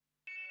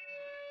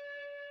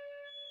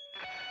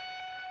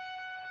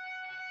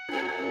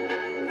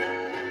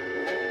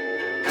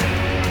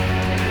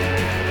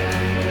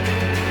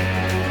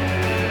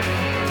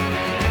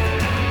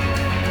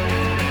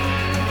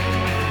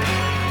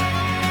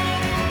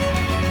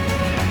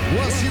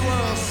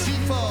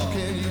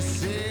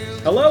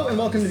Hello and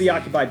welcome to the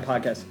Occupied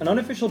Podcast, an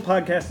unofficial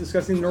podcast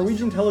discussing the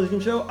Norwegian television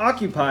show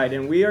Occupied,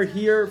 and we are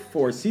here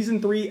for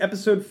Season 3,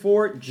 Episode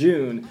 4,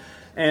 June.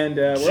 And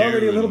we're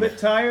already a little bit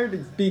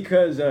tired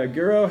because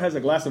Guro has a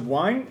glass of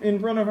wine in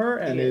front of her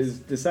and is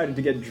decided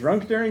to get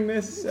drunk during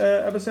this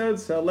episode,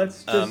 so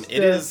let's just...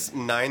 It is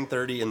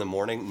 9:30 in the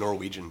morning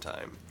Norwegian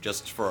time,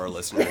 just for our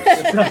listeners.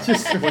 It's not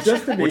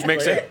just to be Which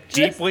makes clear. it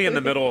deeply in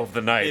the middle of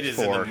the night. It is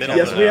for in the middle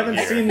Yes, of we the haven't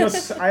night. seen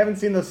this. I haven't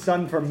seen the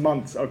sun for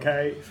months.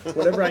 Okay,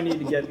 whatever I need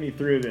to get me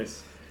through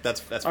this.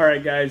 That's All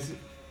right, guys.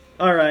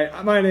 All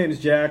right, my name is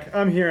Jack.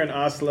 I'm here in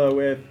Oslo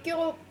with,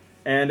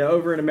 and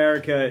over in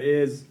America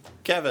is.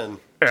 Kevin.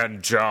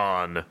 And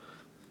John.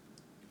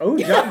 Oh,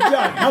 John,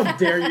 how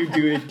dare you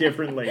do it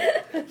differently?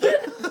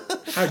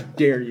 How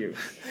dare you?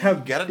 How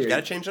dare you?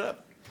 Gotta change it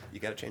up. You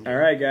gotta change it All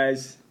up. right,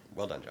 guys.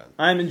 Well done, John.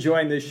 I'm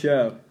enjoying this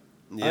show.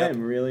 I Yep.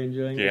 am really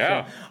enjoying this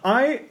Yeah.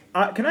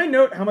 show. Can I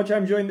note how much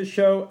I'm enjoying this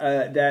show?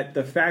 That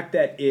the fact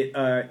that it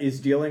is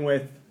dealing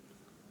with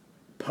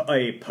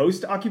a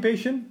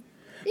post-occupation.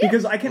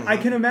 Because I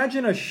can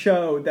imagine a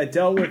show that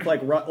dealt with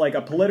like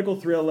a political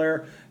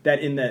thriller that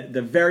in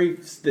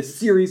the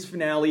series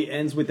finale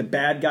ends with the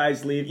bad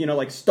guys leave,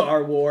 like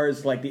Star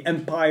Wars, like the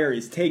Empire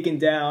is taken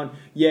down,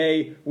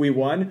 yay, we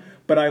won.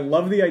 But I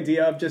love the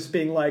idea of just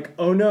being like,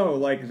 oh no,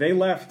 like they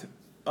left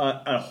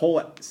a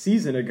whole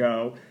season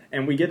ago,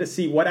 and we get to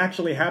see what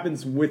actually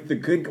happens with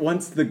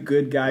once the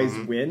good guys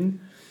win.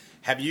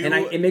 Have you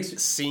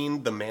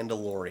seen The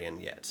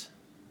Mandalorian yet?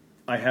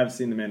 I have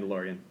seen The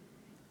Mandalorian.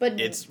 But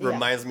It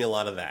reminds me a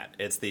lot of that.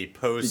 It's the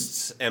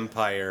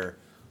post-Empire,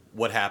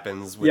 what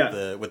happens with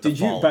the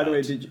fallout. By the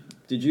way,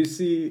 did you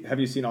see? Have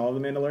you seen all of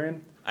The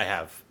Mandalorian? I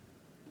have.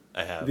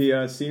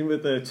 The scene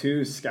with the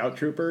two scout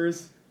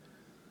troopers.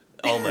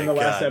 Oh my in the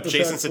last god, episode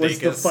Jason was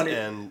the Sudeikis,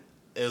 and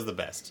it was the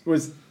best.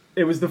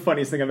 It was the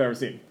funniest thing I've ever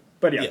seen.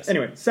 But yeah, Yes.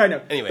 anyway, side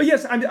note. Anyway. But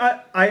yes,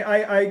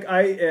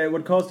 I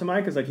what calls to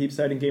mind, because I keep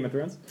citing Game of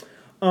Thrones,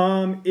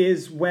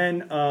 is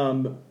when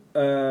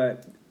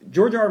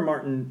George R. R.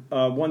 Martin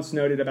once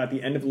noted about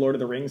the end of Lord of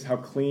the Rings, how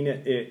clean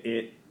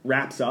it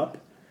wraps up.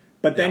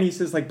 But then he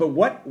says, like, but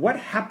what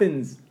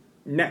happens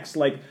next?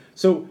 Like,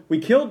 so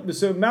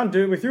Mount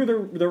Doom, we threw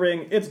the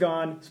ring, it's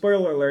gone,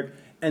 spoiler alert,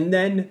 and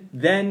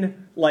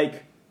then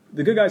like,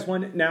 the good guys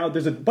won. Now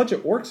there's a bunch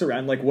of orcs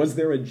around. Like, was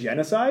there a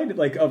genocide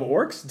of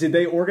orcs? Did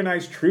they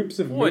organize troops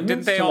of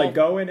movements to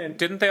go in and?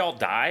 Didn't they all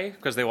die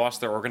because they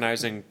lost their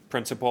organizing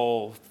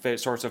principle,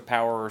 source of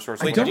power, or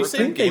source of? I don't you say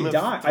think they Game of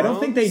die. I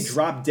don't think they Thrones?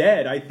 drop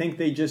dead. I think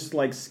they just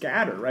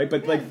scatter, right?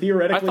 But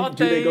theoretically,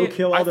 they go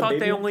kill all the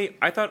baby?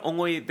 I thought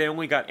they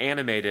only got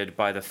animated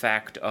by the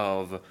fact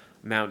of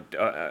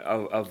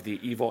of the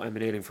evil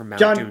emanating from Mount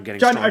Doom getting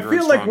stronger I feel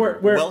and like stronger.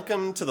 we're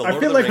Welcome to the I Lord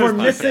feel of the like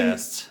we're Rings missing.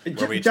 podcast,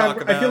 where we John,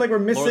 talk about I feel like we're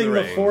Lord of missing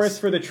the Rings. forest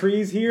for the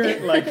trees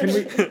here. Like, can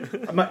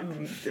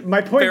we?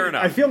 My point. Fair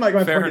enough. I feel like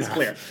my Fair point enough. is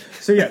clear.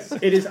 So yes,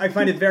 it is. I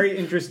find it very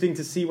interesting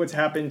to see what's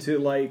happened to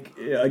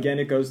again.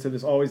 It goes to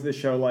this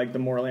show the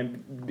moral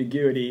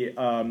ambiguity.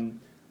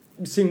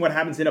 Seeing what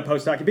happens in a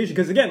post-occupation,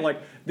 because again,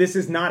 this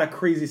is not a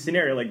crazy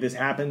scenario. Like, this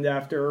happened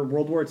after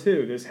World War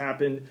II. This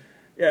happened.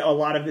 A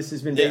lot of this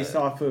has been based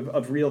off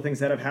of real things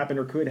that have happened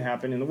or could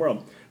happen in the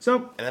world.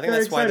 So, and I think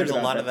that's why there's a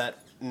lot of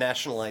that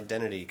national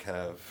identity kind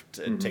of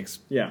takes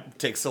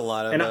a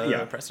lot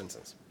of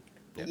precedence.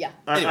 Yeah.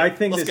 Anyway, I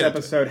think let's this get into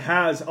episode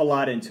has a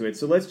lot into it.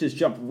 So let's just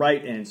jump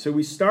right in. So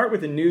we start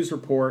with a news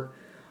report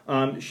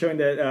showing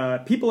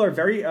that people are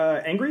very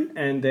angry,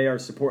 and they are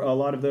a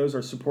lot of those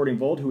are supporting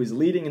Volt, who is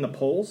leading in the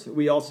polls.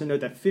 We also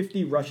note that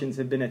 50 Russians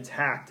have been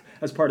attacked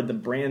as part of the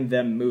Brand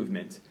Them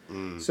movement.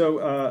 So,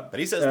 but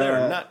he says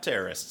they're not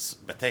terrorists,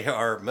 but they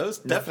are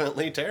most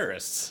definitely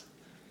terrorists.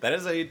 That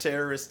is a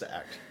terrorist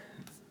act.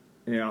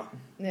 Yeah.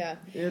 Yeah.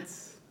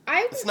 It's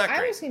not I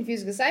great. was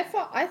confused because I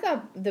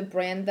thought the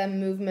Brand Them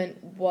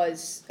movement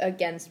was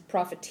against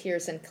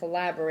profiteers and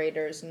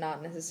collaborators,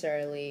 not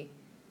necessarily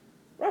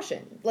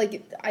Russian.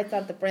 I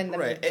thought the Brand Them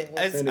movement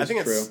was...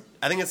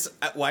 I think it's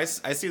why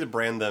I see the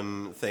Brand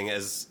Them thing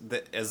as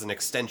an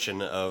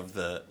extension of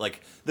the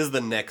this is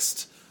the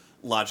next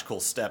logical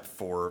step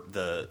for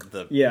the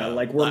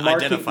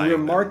we're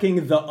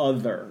marking the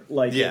other.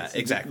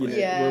 Exactly.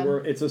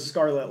 It's a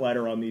scarlet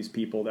letter on these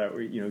people that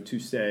to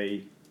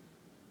say.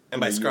 And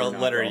by scarlet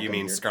letter, you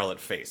mean here. scarlet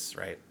face,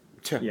 right?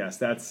 Yes,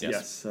 that's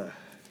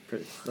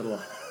pretty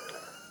little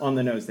on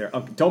the nose there.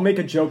 Don't make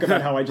a joke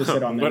about how I just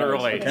said on the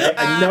Literally. nose. Okay?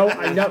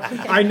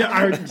 I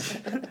know.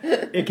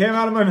 It came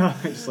out of my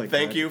mouth. Just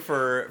Thank you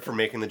for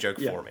making the joke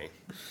for me.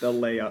 The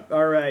layup.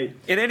 All right.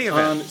 In any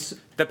event,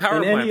 the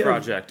power plant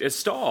project is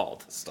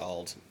stalled.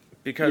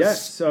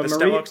 Because the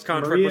Stellux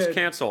contract was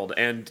canceled,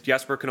 and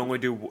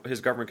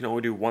his government can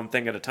only do one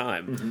thing at a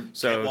time. Mm-hmm.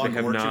 So they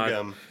have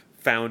not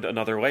found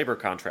another labor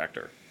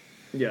contractor.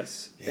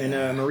 Yes, and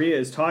Maria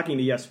is talking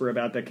to Jesper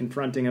about that,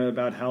 confronting him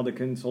about how the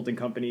consulting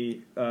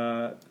company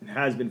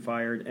has been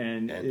fired,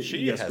 and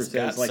she Jesper has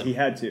says got he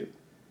had to.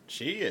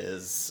 She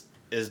is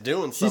is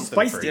doing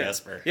something for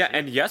Jesper. Yeah,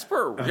 and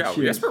Jesper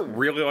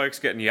really likes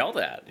getting yelled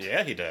at.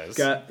 Yeah, he does. He's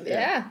got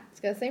a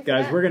thing for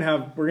guys, that. we're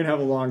gonna have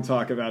a long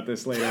talk about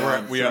this later.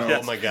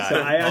 Oh my god!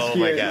 So I ask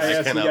you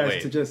cannot guys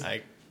wait to just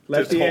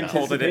let the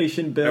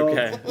anticipation build.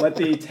 Okay. Let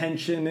the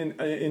tension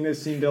in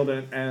this scene build,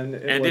 and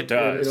it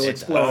does. It'll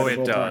explode. Oh,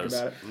 it does.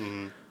 Talk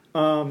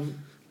about it.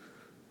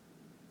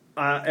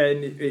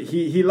 And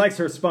he likes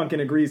her spunk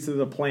and agrees to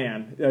the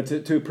plan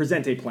to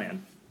present a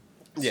plan.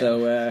 Yeah.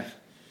 So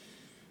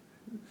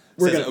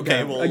we're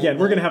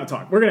gonna have a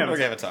talk. We're gonna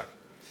have a talk.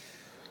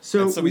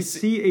 So we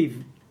see a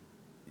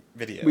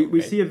video.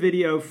 We see a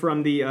video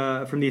from the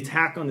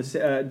attack on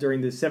the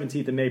during the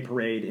 17th of May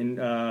parade,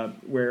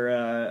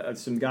 where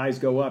some guys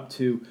go up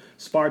to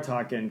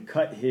Spartak and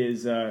cut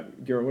his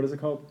what is it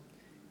called?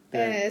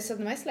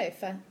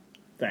 Sodomijsleife.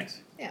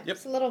 Thanks. Yeah,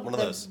 it's a little one of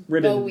those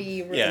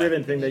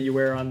ribbon thing that you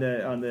wear on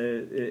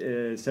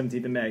the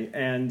 17th of May,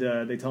 and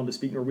they tell him to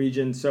speak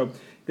Norwegian. So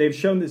they've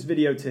shown this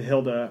video to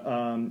Hilda,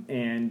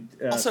 and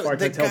also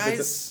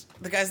Spartak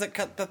the guys that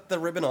cut the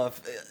ribbon off.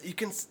 You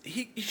can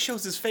he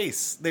shows his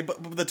face.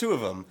 The two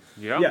of them.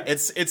 Yeah.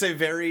 It's a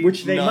very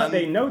which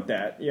they note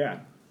that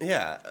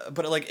Yeah,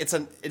 but I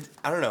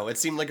don't know. It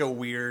seemed like a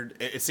weird.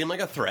 It seemed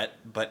like a threat,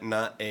 but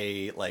not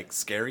a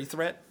scary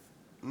threat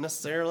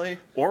necessarily.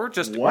 Or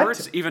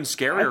it's even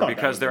scarier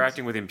because they're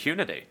acting with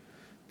impunity.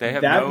 They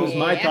have that was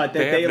my thought,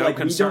 that they no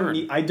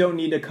concern. I don't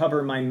need to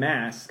cover my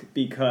mask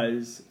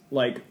because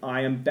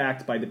I am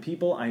backed by the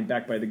people, I'm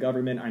backed by the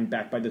government, I'm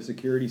backed by the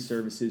security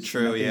services.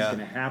 True, nothing's going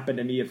to happen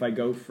to me if I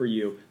go for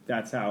you.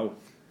 That's how.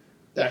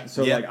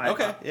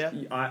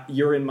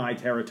 You're in my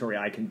territory.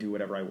 I can do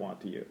whatever I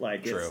want to you.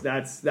 True.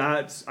 That's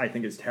I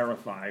think is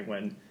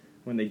terrifying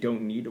when they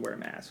don't need to wear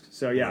masks.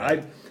 So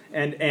right.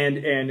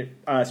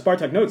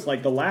 Spartak notes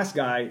the last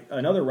guy,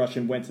 another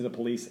Russian, went to the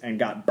police and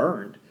got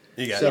burned.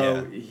 He's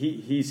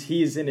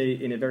in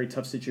a very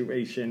tough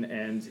situation,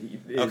 and he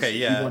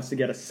wants to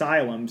get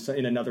asylum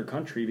in another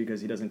country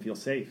because he doesn't feel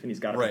safe, and he's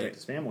got to protect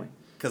his family.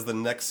 Because the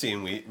next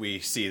scene we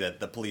see that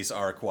the police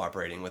are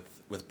cooperating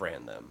with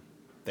Brandem.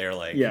 They're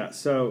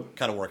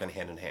kind of working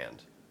hand in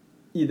hand.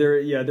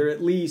 They're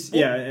at least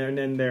and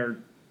then they're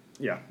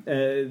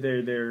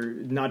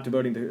not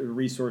devoting the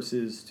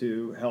resources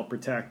to help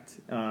protect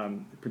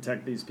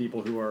these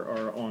people who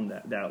are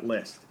on that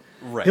list.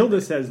 Right. Hilda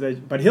says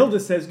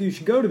you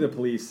should go to the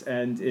police,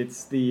 and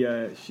it's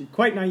she's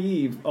quite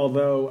naive.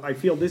 Although I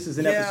feel this is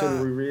an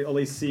episode where we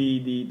really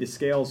see the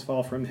scales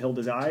fall from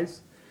Hilda's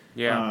eyes.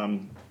 Yeah.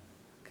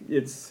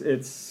 It's a.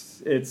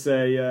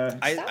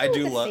 I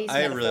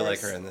really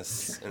like her in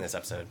this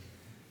episode.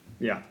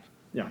 Yeah.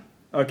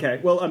 Okay.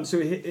 Well,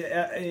 so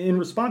in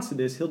response to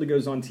this, Hilda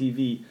goes on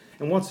TV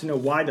and wants to know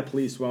why the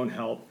police won't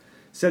help.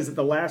 Says that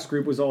the last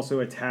group was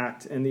also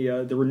attacked, and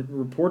the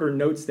reporter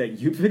notes that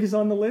Yupvik is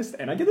on the list,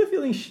 and I get the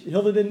feeling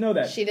Hilda didn't know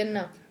that. She didn't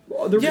know.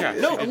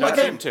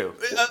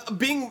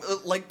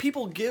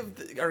 People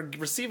are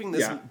receiving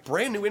this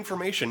brand new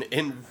information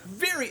in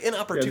very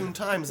inopportune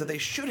times that they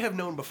should have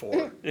known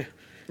before.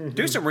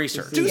 Do some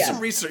research. Some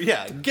research.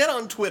 Yeah, get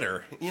on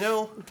Twitter.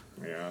 Yeah,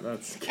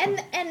 that's.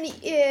 And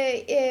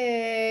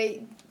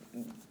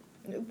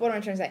what am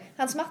I trying to say?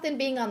 Hans Martin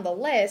being on the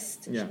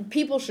list,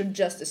 people should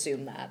just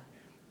assume that.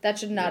 That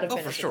should not have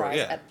been a surprise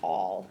at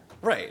all.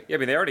 Right. Yeah, I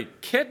mean, they already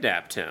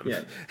kidnapped him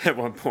at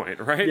one point,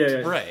 right?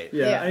 Yeah. Right.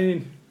 Yeah. I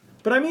mean,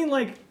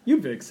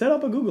 Yupvik, set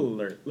up a Google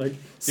alert. Your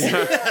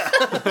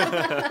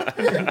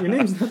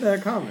name's not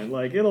that common.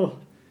 It'll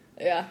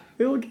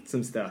get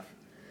some stuff.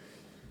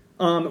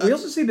 We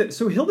also see that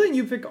Hilda and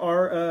Yupvik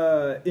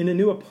are in a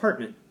new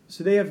apartment,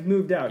 so they have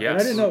moved out. Yes. And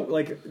I didn't know,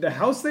 the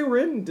house they were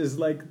in. Does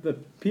the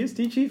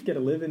PST chief get to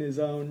live in his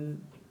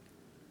own?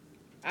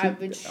 I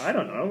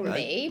don't know.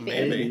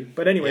 Maybe.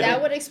 But anyway,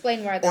 that would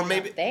explain why they're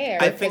not there.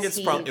 I think it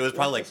was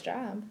probably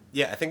job.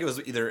 Yeah, I think it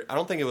was either. I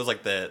don't think it was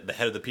the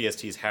head of the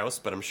PST's house,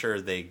 but I'm sure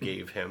they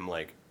gave him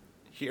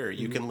here,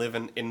 you can live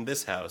in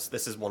this house.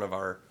 This is one of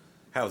our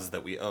houses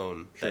that we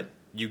own that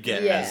you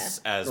get as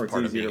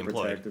part of being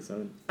employed.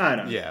 I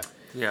don't know.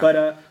 Yeah.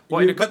 But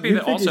it could be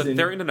that also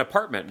they're in an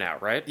apartment now,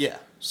 right? Yeah.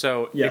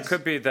 So it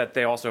could be that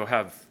they also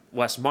have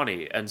less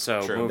money, and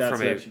so move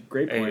from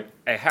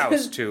a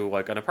house to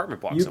an apartment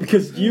block.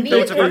 Because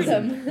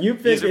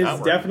Yupvik is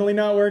definitely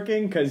not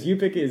working because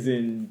Yupvik is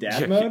in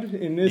dad mode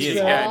in this. He's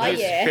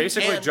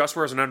basically just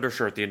wears an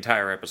undershirt the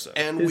entire episode.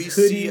 And we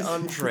see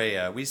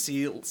Andrea. We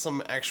see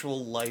some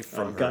actual life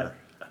from her.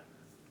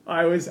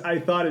 I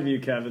thought of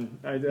you, Kevin.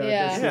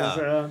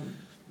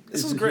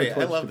 This was great.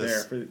 I love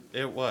this.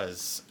 It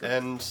was.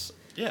 And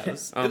yeah.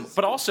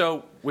 But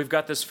also, we've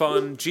got this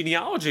fun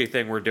genealogy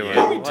thing we're doing.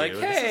 Yeah, we do.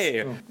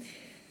 Hey.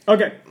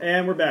 Okay,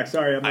 and we're back.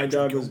 Sorry, my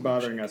dog was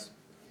bothering us.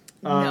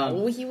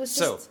 No, he was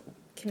just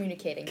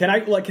communicating. Can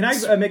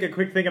I make a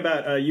quick thing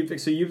about Yupvik?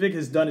 So Yupvik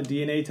has done a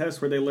DNA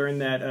test where they learned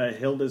that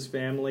Hilda's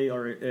family,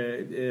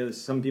 or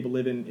some people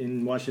live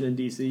in Washington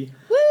D.C.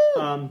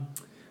 Woo!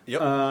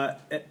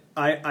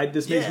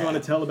 This makes me want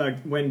to tell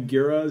about when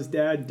Gura's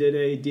dad did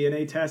a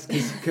DNA test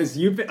because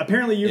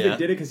apparently Yupvik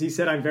did it because he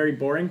said I'm very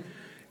boring.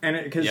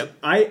 And because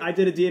I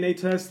did a DNA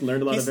test,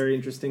 learned a lot of very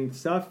interesting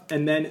stuff,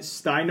 and then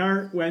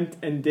Steinar went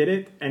and did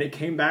it, and it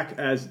came back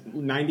as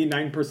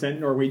 99%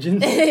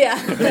 Norwegian.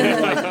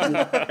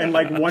 and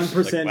like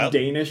 1%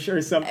 Danish or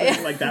something.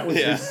 Yeah. Like that was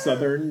his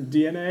southern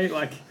DNA.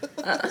 Like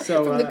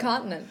from the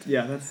continent.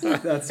 Yeah,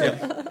 that's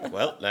it.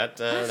 Well,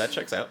 that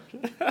checks out.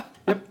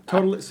 Yep,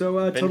 totally.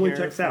 So totally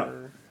checks out.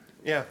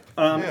 Yeah.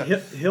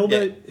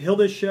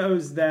 Hilda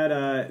shows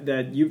that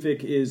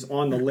Uvik is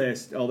on the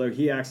list, although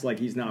he acts like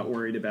he's not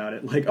worried about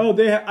it. Like, oh,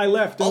 I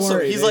left. Don't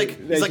worry. He's like,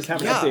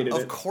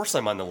 of course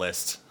I'm on the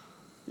list.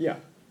 Yeah.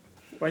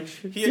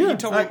 He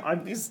told me.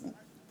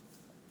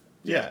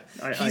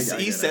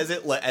 He says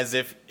it as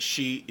if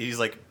he's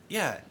like,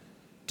 yeah.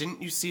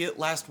 Didn't you see it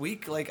last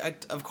week? Like,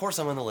 of course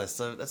I'm on the list.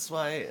 So that's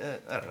why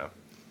I don't know.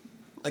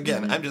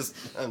 Again,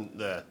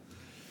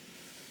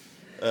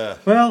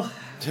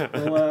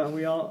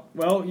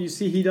 you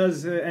see, he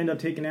does end up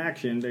taking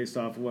action based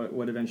off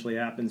what eventually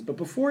happens. But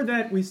before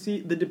that, we see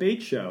the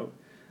debate show.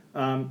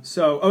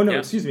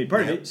 Excuse me,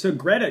 pardon me. So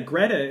Greta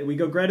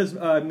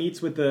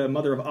meets with the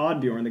mother of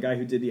Oddbjorn, the guy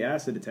who did the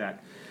acid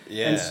attack.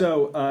 Yeah. And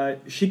so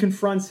she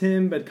confronts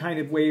him, but kind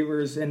of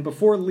wavers. And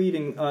before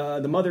leaving,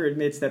 the mother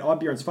admits that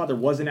Oddbjorn's father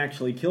wasn't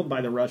actually killed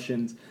by the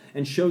Russians,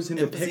 and shows him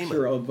a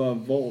picture of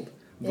Vold.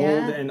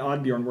 Vold and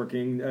Oddbjorn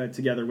working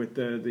together with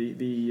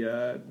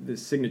the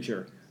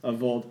signature of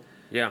Vold.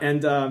 Yeah.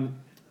 And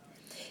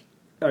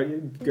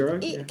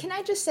Gura? Can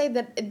I just say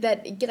that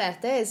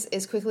Greta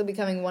is quickly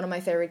becoming one of my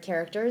favorite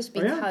characters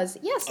because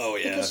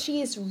because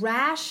she is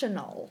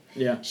rational.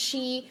 Yeah.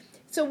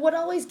 So what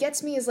always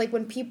gets me is like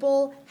when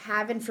people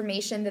have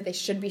information that they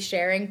should be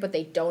sharing, but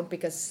they don't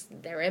because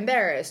they're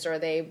embarrassed or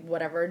they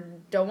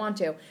don't want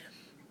to.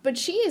 But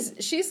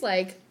she's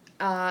like.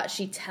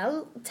 She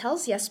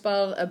tells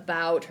Jesper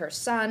about her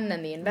son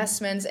and the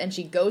investments, and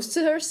she goes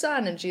to her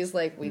son, and she's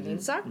like, we need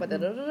to talk about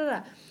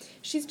that.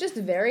 She's just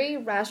very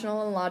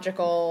rational and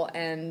logical,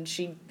 and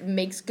she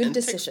makes good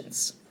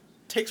decisions.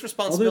 Takes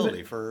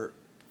responsibility for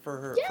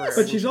her. Yes.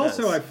 But she's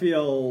also, I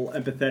feel,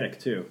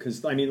 empathetic, too.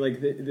 Because, I mean,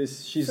 like,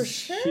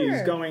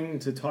 she's going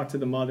to talk to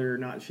the mother,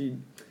 I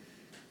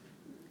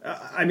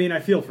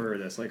feel for her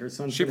this. Like, her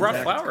son's... She brought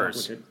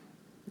flowers.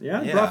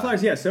 Yeah, brought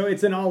flowers. Yeah, so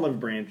it's an olive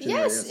branch.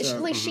 Yes,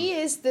 she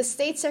is the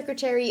state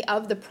secretary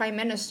of the prime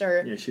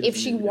minister. Yeah, if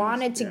she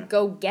wanted to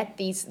go get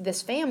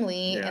this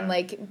family and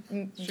like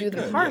do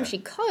them harm, she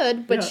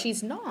could, but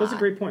she's not. That's a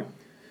great point.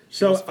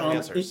 So on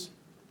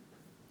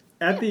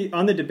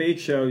the debate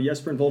show,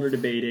 Jesper and Vold are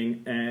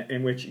debating,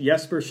 in which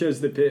Jesper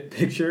shows the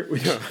picture,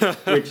 which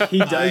he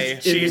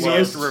does in the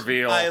most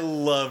reveal. I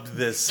loved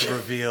this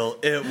reveal.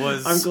 It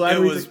was. I'm glad it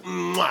was.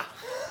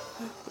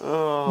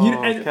 Oh,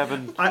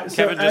 Kevin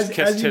just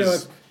kissed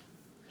his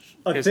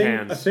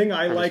hands. A thing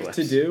I like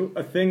to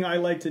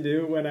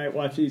do when I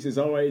watch these is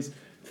always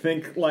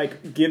think,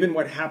 like, given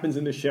what happens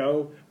in the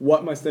show,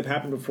 what must have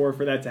happened before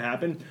for that to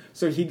happen.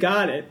 So he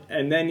got it,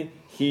 and then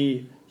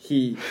he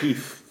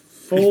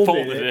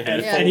folded it,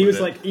 and he was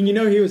like, and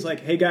he was like,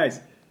 hey guys,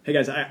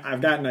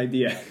 I've got an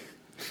idea.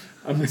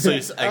 I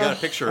got a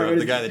picture of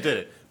the guy that did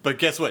it. But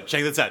guess what?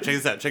 Check this out.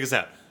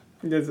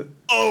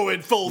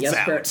 It folds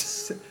out.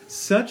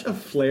 Such a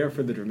flair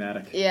for the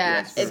flair.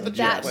 Yeah,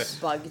 that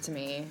bugged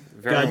me.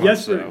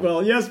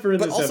 Jesper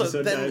in this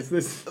episode,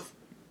 guys.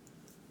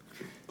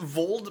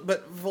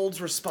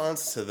 Vold's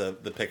response to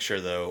the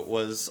picture, though,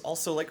 was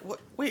also like,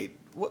 what? Wait,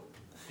 what?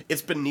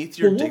 It's beneath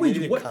your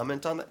dignity to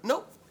comment on that?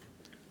 No,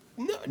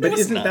 but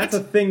isn't that a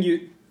thing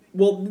you...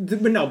 Well,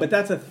 but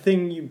that's a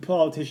thing you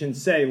politicians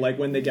say, like,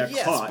 when they get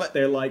caught.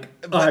 They're like,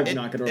 I'm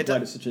not going to reply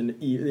to such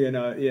an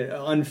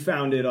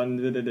unfounded...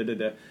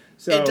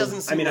 So, it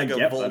doesn't seem like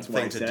a bold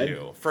thing to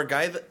do. For a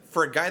guy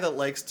that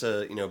likes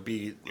to,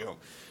 be,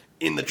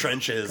 in the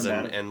trenches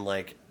and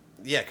like,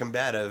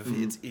 combative,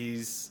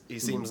 he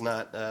seems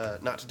not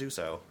to do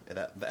so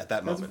at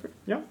that moment.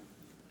 Yeah.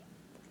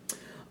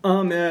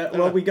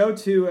 We go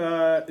to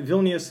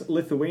Vilnius,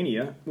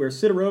 Lithuania, where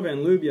Sidorova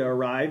and Lubia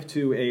arrive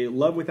to a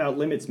Love Without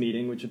Limits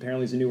meeting, which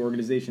apparently is a new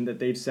organization that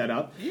they've set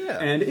up. Yeah.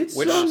 And it's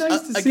so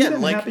nice to see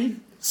them happy.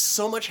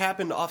 So much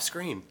happened off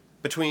screen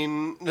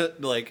between,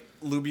 like,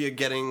 Lubia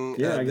getting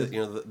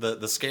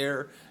the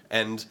scare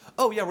and,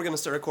 we're going to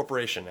start a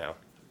corporation now.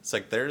 It's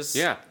like there's...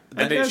 Yeah.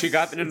 And she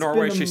got into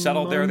Norway, she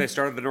settled there, they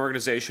started an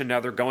organization, now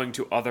they're going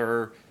to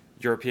other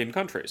European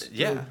countries.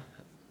 Yeah.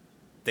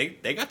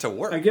 They got to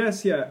work. I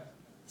guess, yeah.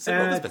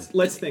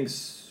 Let's think.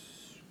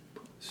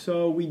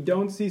 So we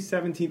don't see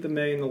 17th of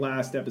May in the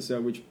last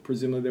episode, which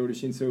presumably they would have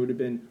seen. So it would have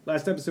been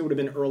last episode would have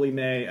been early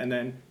May, and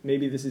then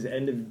maybe this is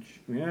end of.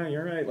 Yeah,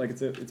 you're right. Like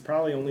it's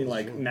probably only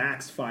like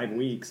max 5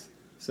 weeks.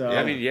 So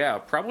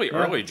probably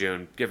early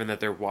June, given that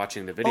they're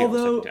watching the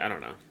video. I don't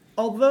know.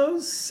 Although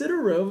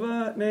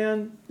Sidorova,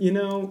 man,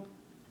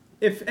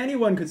 if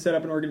anyone could set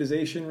up an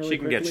organization really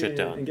quickly get shit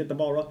done and get the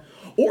ball rolling,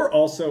 or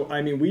also,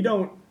 I mean, we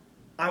don't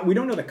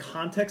know the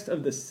context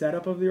of the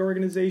setup of the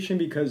organization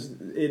because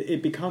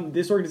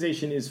this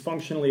organization is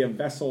functionally a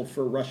vessel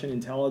for Russian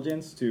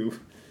intelligence to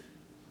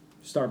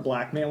start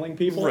blackmailing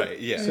people. Right,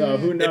 yeah. So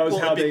who knows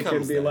how they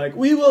can be like,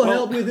 we will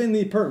help within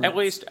the permits. At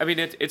least, I mean,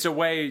 it's a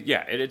way,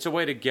 it's a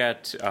way to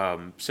get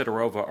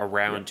Sidorova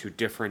around to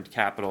different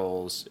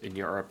capitals in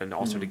Europe and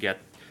also to get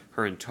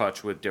her in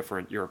touch with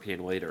different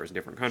European leaders in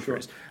different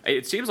countries. Sure.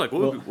 It seems like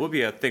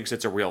Lubia thinks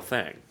it's a real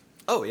thing.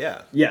 Oh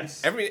yeah.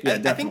 Yes. I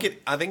think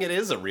it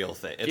is a real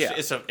thing.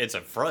 It's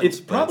a front. It's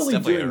probably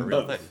definitely doing a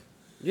real both. thing.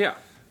 Yeah.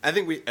 I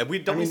think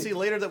we see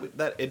later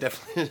that it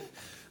definitely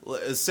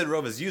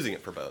Sidorova is using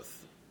it for both.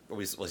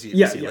 We see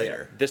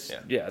later. This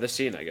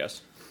scene, I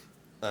guess.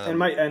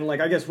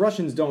 I guess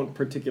Russians don't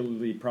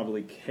particularly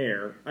probably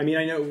care. I mean,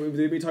 I know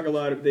we talk a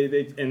lot.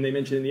 They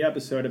mentioned in the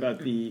episode about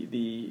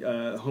the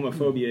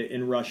homophobia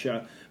in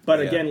Russia.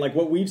 But again, like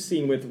what we've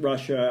seen with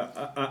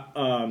Russia,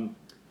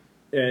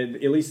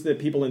 at least the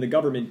people in the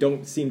government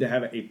don't seem to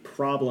have a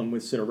problem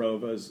with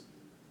Sidorova's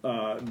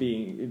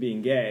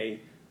being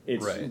gay.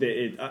 It's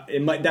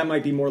that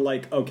might be more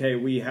like, okay,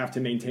 we have to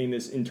maintain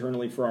this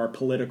internally for our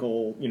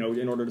political,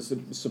 in order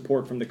to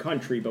support from the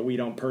country, but we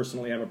don't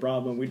personally have a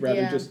problem. We'd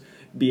rather just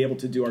be able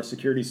to do our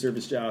security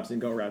service jobs and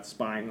go around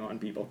spying on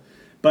people.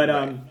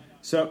 But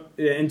so,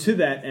 and to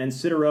that end,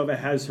 Sidorova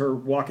has her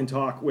walk and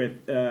talk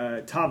with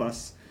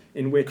Tavas,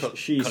 in which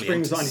she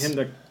springs on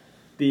him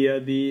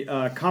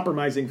the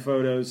compromising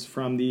photos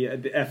from the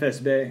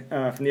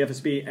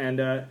FSB,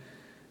 and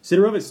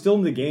Sidorova is still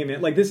in the game.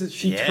 Like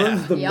she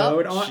turns the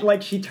mode on.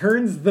 Like she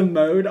turns the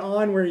mode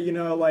on where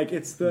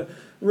it's the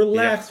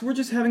relax. We're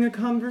just having a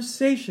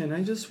conversation.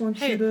 I just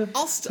want you to.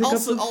 I'll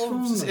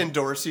just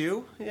endorse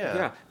you.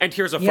 Yeah. And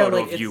here's a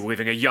photo of you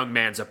leaving a young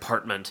man's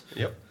apartment.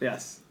 Yep.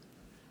 Yes.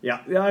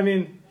 Yeah. I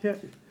mean,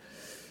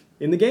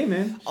 in the game,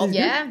 man.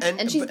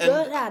 And she's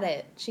good at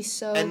it. She's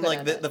so. And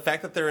good the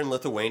fact that they're in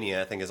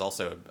Lithuania, I think, is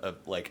also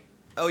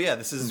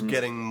this is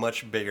getting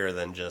much bigger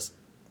than just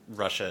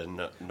Russia and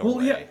Norway.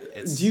 Well, yeah.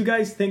 Do you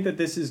guys think that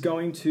this is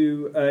going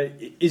to...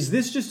 is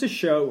this just to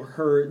show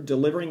her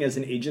delivering as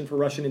an agent for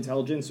Russian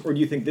intelligence, or do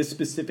you think this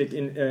specific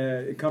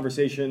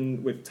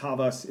conversation with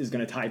Tavas is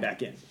going to tie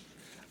back in?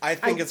 I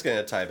think it's going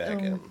to tie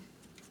back in.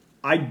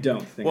 I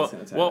don't think it's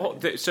going to tie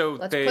back in. So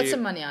let's put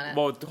some money on it.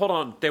 Well, hold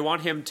on. They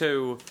wanted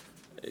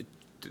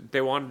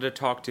to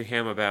talk to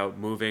him about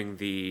moving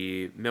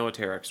the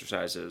military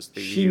exercises.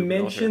 She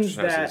mentions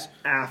that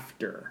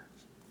after...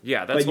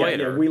 Yeah, that's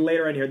later. Yeah, we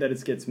later on hear that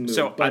it gets moved.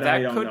 So but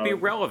that could be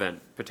relevant,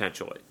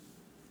 potentially.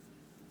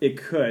 It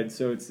could.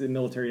 So it's a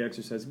military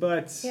exercise.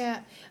 But...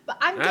 Yeah. But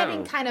I'm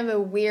getting kind of a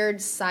weird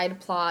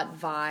side plot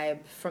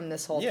vibe from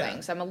this whole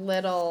thing. So I'm a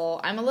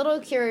little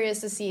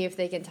curious to see if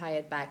they can tie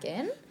it back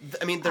in.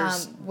 I mean,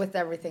 there's... with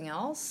everything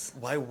else.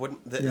 Why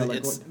wouldn't...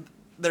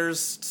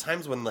 There's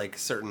times when,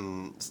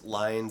 certain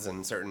lines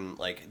and certain,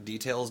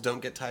 details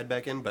don't get tied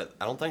back in, but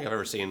I don't think I've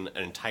ever seen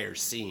an entire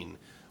scene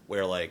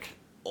where,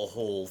 a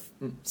whole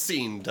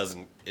scene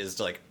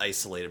is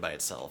isolated by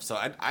itself. So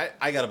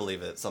I gotta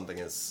believe that something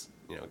is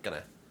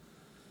gonna.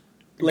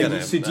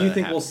 So do you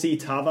think we'll see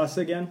Tavas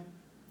again?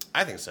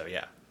 I think so.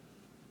 Yeah.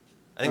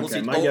 I think we'll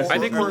see. I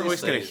think we're at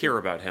least gonna hear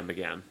about him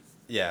again.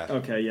 Yeah.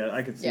 Okay. Yeah,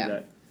 I could see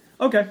that.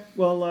 Okay.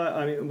 Well,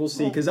 I mean, we'll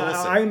see because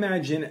I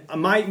imagine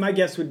my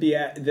guess would be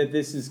that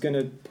this is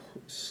gonna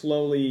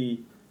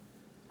slowly.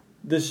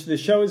 The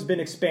show has been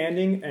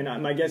expanding,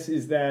 and my guess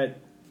is that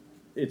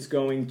it's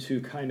going to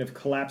kind of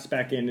collapse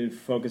back in and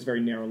focus very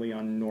narrowly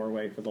on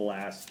Norway for the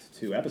last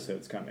 2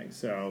 episodes coming.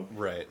 So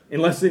right,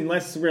 unless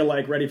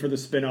we're ready for the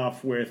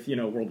spin-off with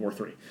World War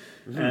III,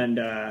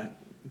 and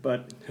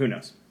but who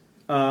knows?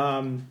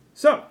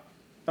 So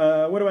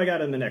what do I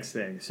got in the next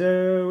thing?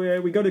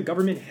 So we go to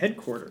government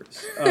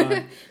headquarters.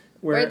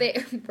 Where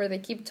they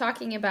keep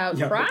talking about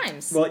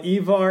crimes. Well,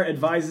 Ivar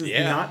advises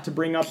not to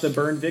bring up the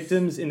burn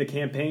victims in the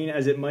campaign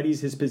as it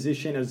muddies his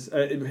position as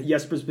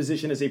Jesper's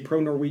position as a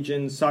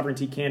pro-Norwegian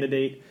sovereignty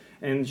candidate,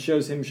 and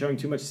shows him showing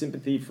too much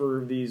sympathy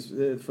for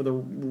for the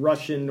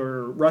Russians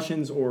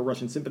or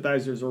Russian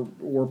sympathizers or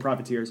war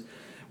profiteers.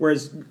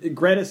 Whereas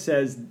Greta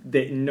says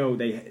that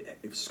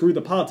they screw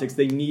the politics.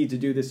 They need to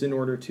do this in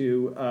order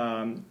to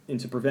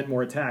prevent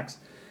more attacks.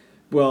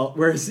 Well,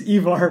 whereas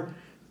Ivar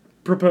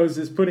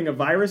proposes putting a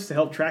virus to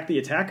help track the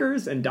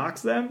attackers and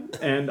dox them,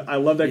 and I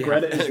love that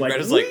Greta is like,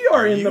 we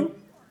are in the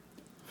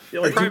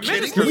Prime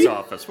Minister's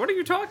office. What are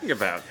you talking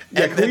about?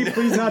 Yeah, can we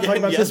please not talk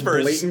about such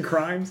blatant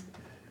crimes?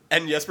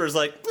 And Jesper's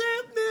like,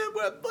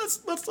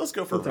 let's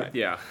go for a ride.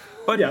 Yeah,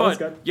 but grab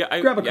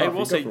a coffee, I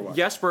will say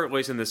Jesper, at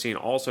least in the scene,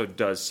 also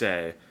does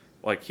say,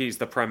 he's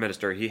the prime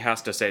minister, he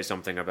has to say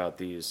something about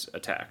these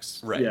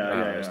attacks. Right.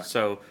 Yeah.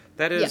 So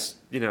that is,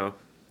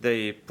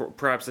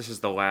 perhaps this is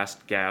the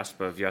last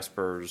gasp of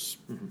Jesper's,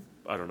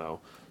 I don't know,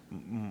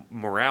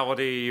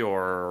 morality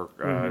or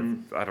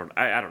I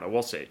don't know.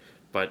 We'll see.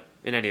 But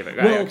in any event,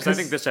 because I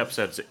think this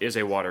episode is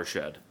a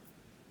watershed.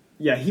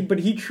 Yeah,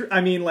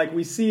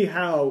 we see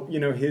how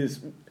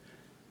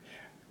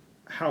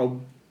how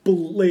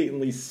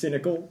blatantly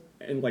cynical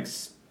and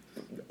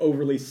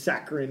overly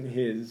saccharine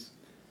his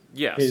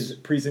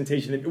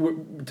presentation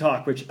and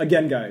talk. Which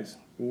again, guys,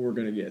 we're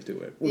gonna get to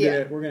it.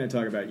 We're gonna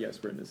talk about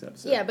Jesper in this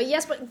episode. Yeah, but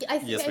Jesper,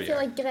 I Yes, we feel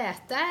are. like Greta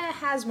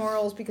has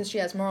morals because she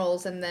has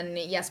morals, and then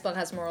Jesper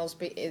has morals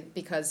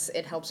because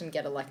it helps him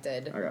get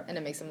elected, Okay. and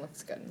it makes him look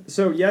good.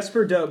 So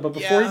Jesper, but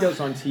before he Yeah. goes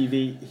on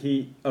TV,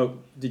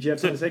 did you have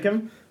something to say,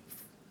 Kevin?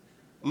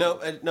 No.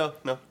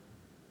 I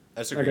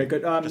disagree. Okay,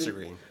 good.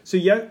 Disagreeing. So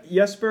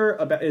Jesper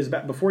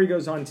before he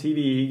goes on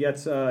TV,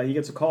 he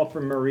gets a call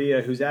from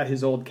Maria, who's at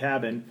his old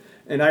cabin,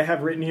 and I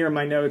have written here in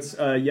my notes,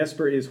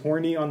 Jesper is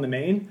horny on the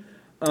main.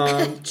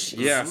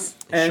 Yeah.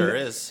 And- Sure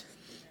is.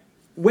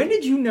 When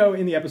did you know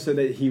in the episode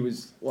that he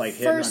was like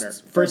hitting on her?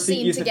 First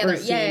scene you said together.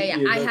 first Yeah.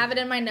 scene, I have it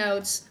in my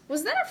notes.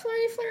 Was that a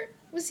flirty flirt?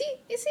 Was he?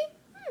 Is he?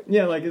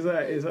 Yeah, like is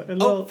that a Oh,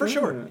 little, for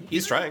sure.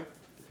 He's trying.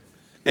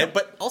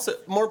 But also,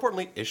 more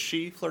importantly, is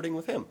she flirting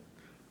with him?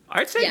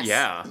 I'd say Yes.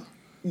 yeah.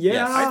 Yeah,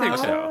 Yes. I think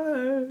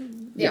so.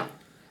 Yeah.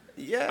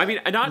 Yeah. I mean,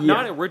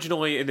 not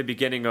originally in the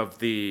beginning of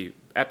the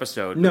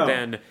episode, No. but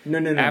then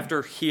No.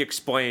 after he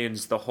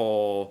explains the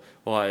whole,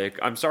 like,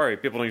 I'm sorry,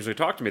 people don't usually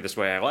talk to me this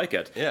way, I like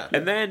it. Yeah.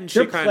 And then she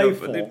They're kind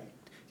playful. of...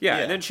 Yeah.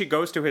 and then she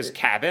goes to his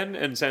cabin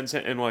and sends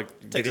him, and like,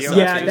 Takes a video selfie.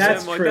 Yeah, messages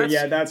that's him. Like, true.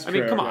 Yeah, that's I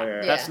mean, true. come on.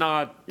 Yeah. That's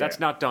Yeah.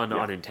 not done Yeah.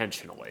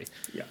 unintentionally.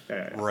 Yeah.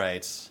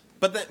 Right.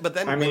 But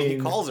then I when he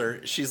mean- calls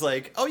her, she's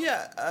like, "Oh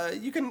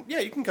you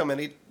can come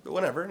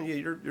whenever.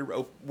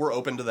 We're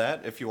open to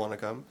that if you want to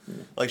come."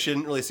 Like she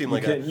didn't really seem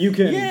like You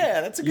can.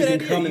 Yeah, that's a you good can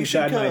idea. come You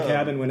should inside my come."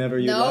 cabin whenever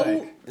you No.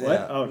 like. What?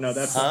 Yeah. Oh no,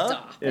 that's Huh?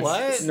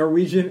 What?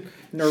 Norwegian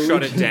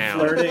Shut it down.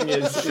 flirting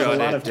is a Shut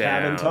lot it of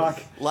cabin down.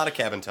 talk. A lot of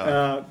cabin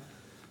talk.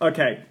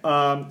 Okay,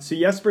 so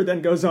Jesper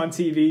then goes on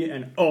TV,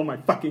 and oh my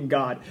fucking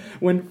god,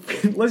 when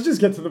let's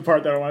just get to the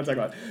part that I want to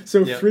talk about. So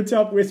Yeah.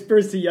 Fritjof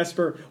whispers to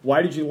Jesper,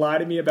 "Why did you lie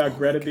to me about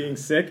Greta being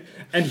sick?"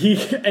 And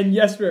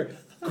Jesper,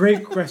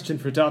 great question,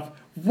 Fritjof.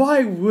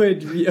 Why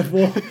would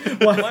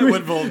Why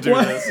would Vold do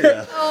this?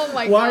 Yeah. Oh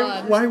my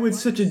god. why would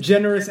such a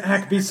generous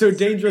act be so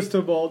dangerous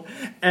to Vold?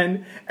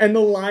 And the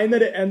line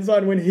that it ends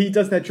on when he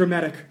does that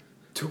dramatic,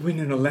 to win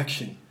an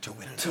election. To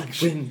win an To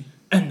election. win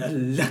an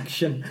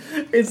election.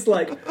 It's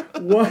like,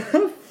 what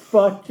a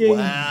fucking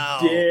Wow.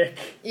 dick.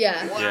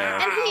 Yeah.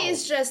 Yeah. And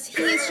he's just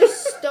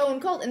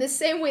stone cold in the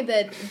same way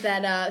that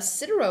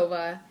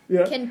Sidorova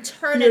Yeah. can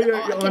turn Yeah, it yeah,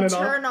 on, on can and off.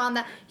 turn on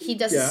that. He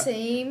does Yeah. the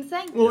same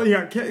thing. Well,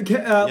 yeah,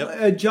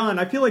 Yep. John,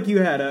 I feel like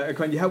you had a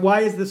question.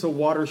 Why is this a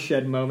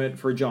watershed moment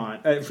for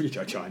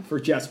for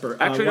Jesper?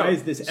 Actually, why no.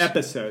 is this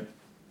episode?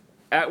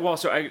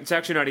 It's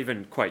actually not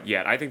even quite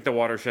yet. I think the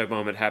watershed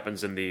moment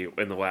happens in the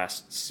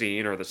last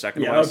scene or the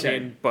second Yeah, last okay.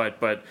 scene.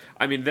 But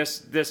I mean this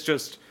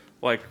just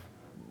like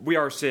we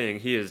are seeing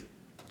he is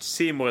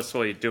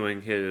seamlessly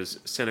doing his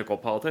cynical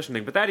politician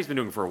thing, but that he's been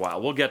doing for a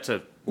while. We'll get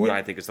to what Yeah,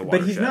 I think is the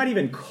watershed. But he's not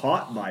even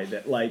caught by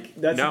that. Like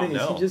that's No, the thing.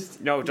 Is no. he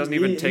just No, it doesn't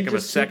even take him a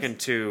just second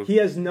to- He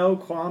has no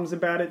qualms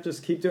about it.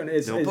 Just keep doing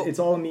it. No, but- It's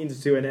all a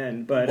means to an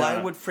end. But Why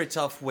would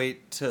Fritjof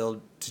wait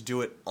to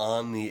do it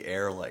on the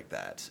air like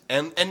that,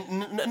 and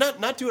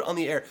not do it on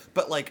the air,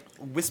 but like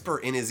whisper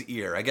in his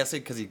ear? I guess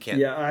because he can't.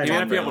 Yeah, I He don't might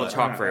not be know. able to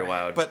talk very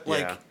loud. But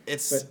like yeah.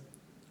 it's. But-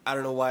 I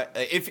don't know why.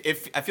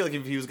 If I feel like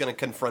if he was going to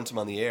confront him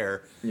on the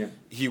air, Yeah.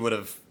 he would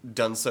have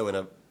done so in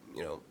a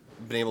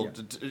been able Yeah.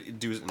 to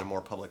do it in a more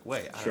public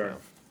way. I Sure.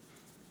 don't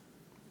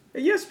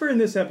know. Jesper in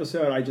this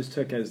episode, I just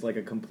took as like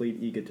a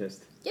complete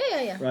egotist.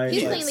 Yeah. Right,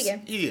 He's like- playing the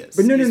game. He is.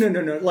 But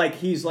no. Like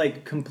he's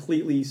like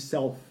completely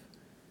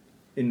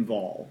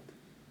self-involved.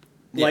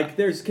 Yeah. Like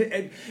there's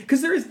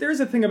because there's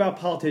a thing about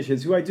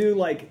politicians who I do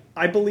like.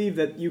 I believe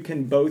that you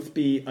can both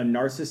be a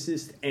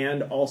narcissist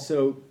and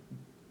also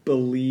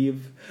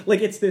believe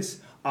like it's this.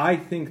 I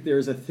think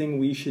there's a thing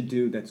we should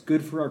do that's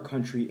good for our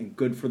country and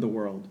good for the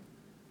world,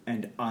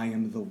 and I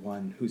am the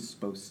one who's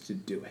supposed to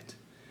do it.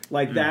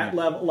 Like that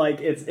level, like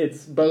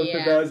it's both of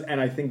Yeah. those,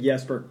 and I think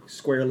Jesper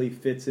squarely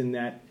fits in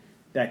that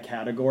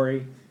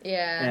category.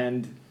 Yeah.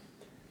 And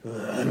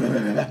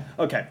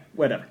okay,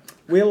 whatever.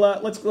 We'll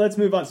let's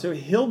move on. So the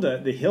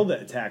Hilda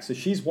attack. So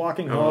she's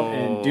walking home,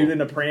 and dude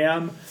in a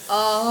pram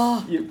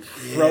throws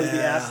the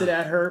Yeah. acid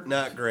at her.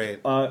 Not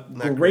great.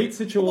 Great great.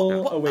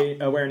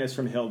 situational awareness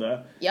from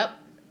Hilda. Yep.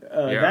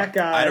 Yeah. That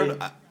guy. I don't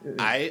know.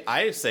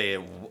 I say.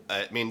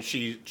 I mean,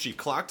 she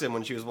clocked him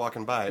when she was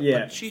walking by. Yeah,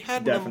 but she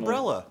had definitely. an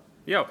umbrella.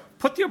 Yo,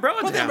 put the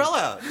umbrella Put the down.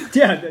 umbrella out.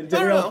 Yeah,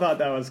 Danielle know. thought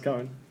that was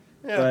coming.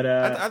 Yeah.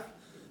 But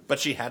But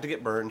she had to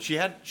get burned. She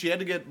had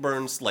to get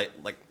burned like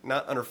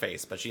not on her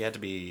face, but she had to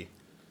be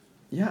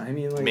yeah, I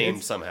mean, like maimed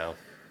it's, somehow,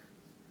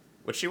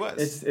 which she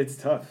was. it's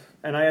tough,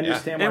 and I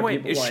understand And why wait,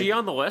 people is like, she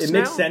on the list It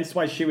makes now? sense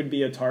why she would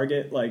be a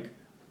target. Like,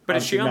 But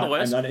is she on the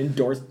list? I'm not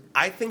endorsed.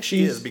 I think she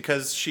she's- is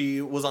because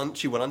she went on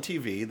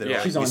TV. They're Yeah.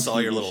 like, She's we on saw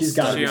your TV. little She's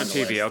gotta stunt be She on on the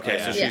TV. list. Okay,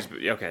 Yeah. so Yeah.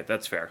 she's okay.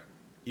 That's fair.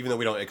 even though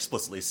we don't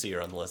explicitly see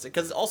her on the list,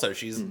 because also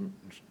she's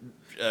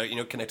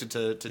connected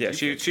to Yeah,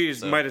 Duke, she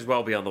so- might as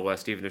well be on the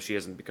list, even if she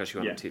isn't because she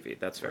went Yeah. on TV.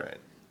 That's fair. Right.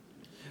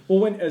 Well,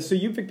 when so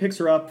Yupik picks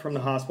her up from the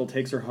hospital,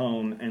 takes her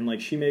home, and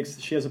like she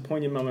has a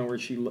poignant moment where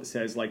she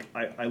says like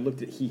I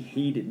looked at he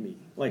hated me,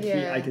 like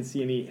Yeah. I could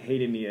see him, he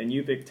hated me, and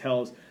Yupik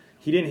tells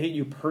he didn't hate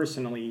you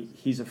personally,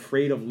 he's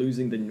afraid of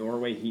losing the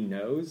Norway he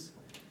knows,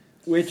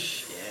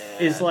 which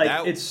is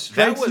like it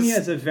strikes me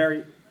as a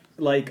very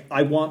like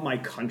I want my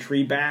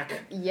country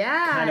back.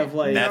 Yeah, kind of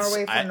like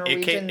Norway for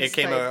Norwegians. It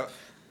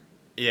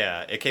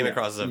came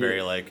across as a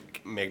very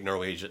like make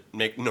Norway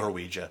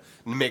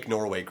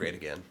great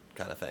again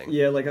kind of thing.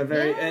 Yeah, like a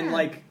very and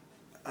like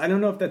I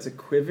don't know if that's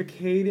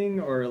equivocating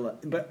or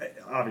but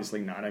obviously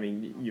not. I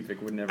mean,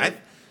 Yupik would never.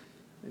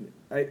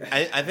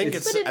 I think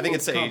it's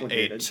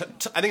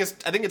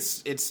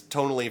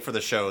tonally for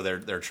the show.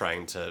 They're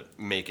trying to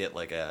make it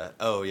like a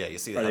you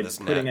see how this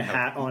putting a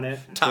hat on it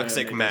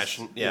toxic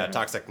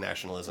toxic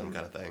nationalism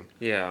kind of thing.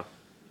 Yeah.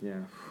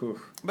 Whew.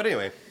 But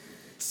anyway,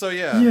 so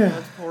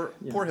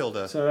poor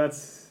Hilda. So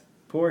that's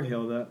poor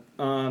Hilda.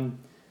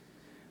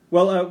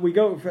 Well, we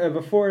go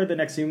before the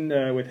next scene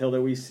with Hilda.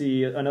 We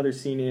see another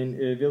scene in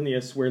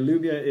Vilnius where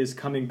Lubia is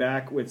coming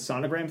back with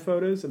sonogram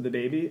photos of the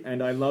baby,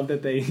 and I love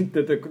that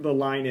the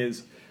line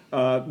is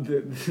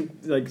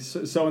like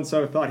so and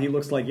so thought he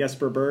looks like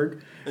Jesper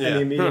Berg, and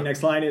the immediate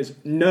next line is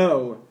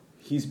no,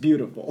 he's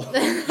beautiful.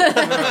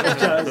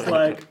 Just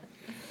like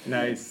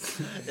nice.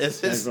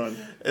 Is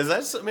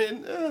that? I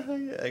mean,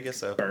 I guess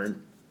so.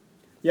 Burn.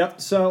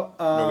 Yep. So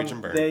Norwegian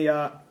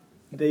burn.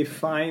 They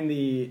find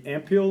the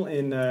ampule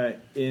in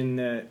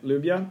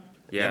Lubia.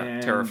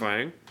 Yeah,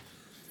 terrifying.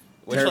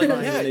 Which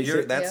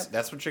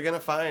that's what you're gonna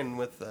find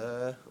with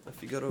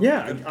if you go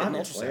to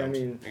honestly, I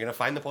mean you're gonna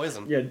find the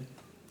poison. Yeah.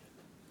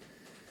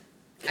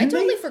 I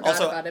totally forgot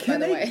about it. By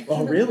the way.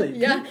 Oh really?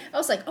 Yeah, I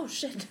was like, oh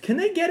shit. Can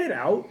they get it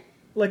out?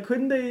 Like,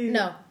 couldn't they?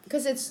 No,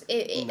 because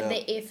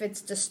if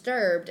it's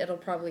disturbed, it'll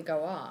probably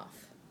go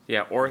off.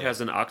 Yeah, or it has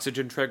an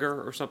oxygen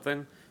trigger or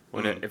something.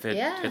 When if it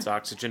hits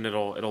oxygen,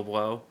 it'll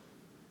blow.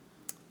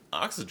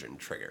 Oxygen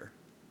trigger.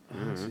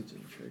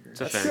 Oxygen trigger.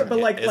 It's a thing. Sure, but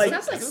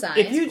sounds like science.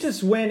 If you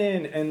just went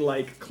in and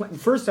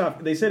first off,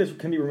 they said it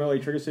can be remotely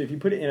triggered. So if you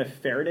put it in a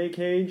Faraday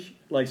cage,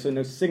 so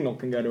no signal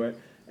can go to it,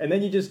 and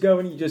then you just go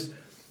and you just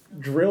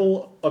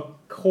drill a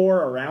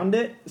core around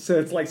it, so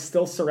it's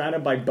still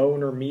surrounded by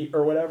bone or meat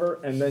or whatever,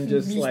 and then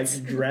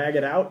just drag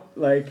it out.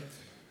 This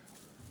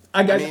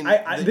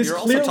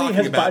clearly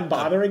has been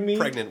bothering me.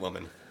 Pregnant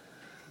woman.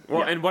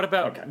 Well, and what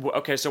about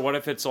so what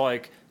if it's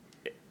like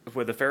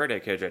with the Faraday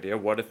cage idea?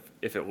 What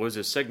if it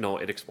loses signal,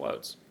 it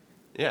explodes?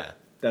 Yeah,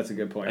 that's a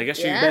good point. I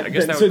guess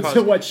that would cause.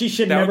 So what? She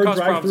should never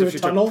drive through a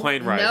tunnel.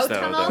 Plane rides, no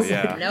tunnels,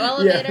 no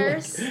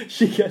elevators.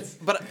 She gets.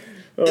 But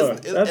I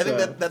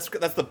think that's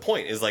the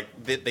point. Is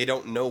they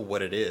don't know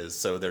what it is,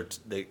 so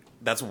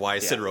that's why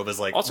Sidorov is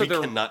like, also, we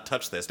cannot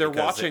touch this. They're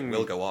watching. It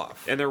will go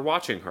off, and they're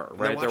watching her,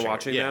 right? They're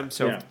watching them.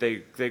 So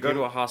they go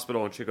to a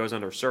hospital, and she goes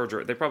under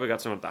surgery. They probably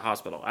got someone at the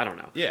hospital. I don't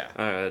know.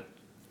 Yeah.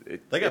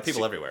 They got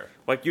people everywhere.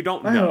 You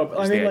don't know.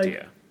 I mean, the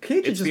idea.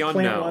 Can't you just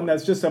plant one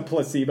that's just a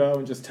placebo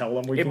and just tell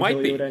them we can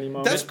kill you at any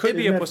moment? This could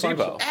be a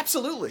placebo.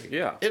 Absolutely.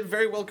 Yeah. It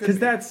very well could be.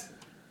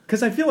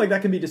 Because I feel like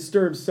that can be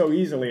disturbed so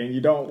easily, and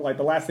you don't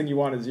the last thing you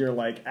want is your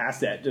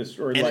asset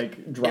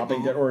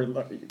dropping It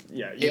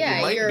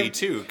might be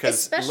too, because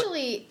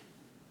especially.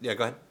 Yeah,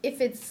 go ahead.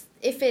 If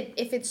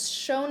it's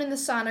shown in the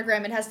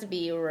sonogram, it has to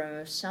be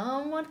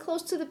somewhat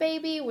close to the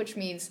baby, which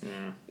means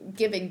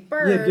giving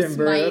birth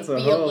might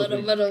be a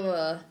little bit of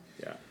a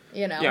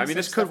Yeah, I mean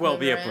this could well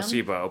be a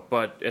placebo,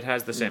 but it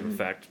has the same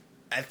effect.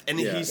 And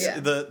he's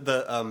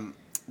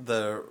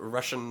the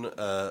Russian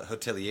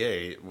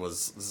hotelier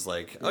was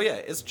like, oh yeah,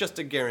 it's just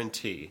a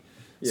guarantee.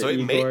 So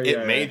it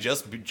may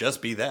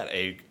just be that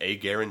a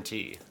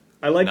guarantee.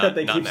 I like that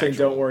they keep saying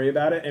don't worry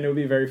about it, and it would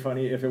be very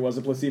funny if it was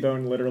a placebo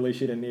and literally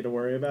she didn't need to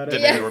worry about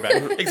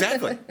it.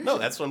 Exactly. No,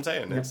 that's what I'm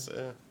saying. It's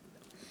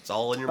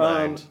all in your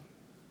mind.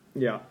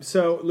 Yeah.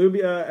 So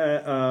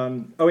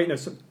Lubia.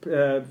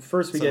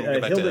 First we get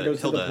Hilda goes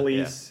to the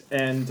police,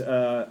 and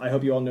I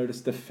hope you all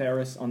noticed the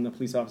Ferris on the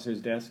police officer's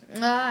desk.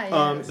 They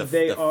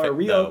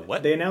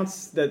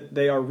announced that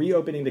they are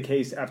reopening the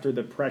case after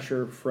the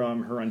pressure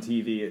from her on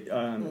TV.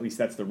 At least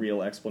that's the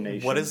real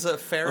explanation. What is a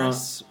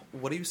Ferris?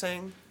 What are you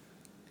saying?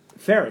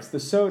 Ferris, the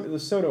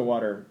soda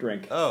water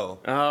drink.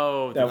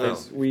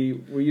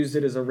 We used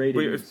it as a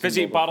rating.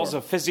 Fizzy bottles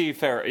of fizzy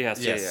Ferris.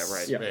 Yes.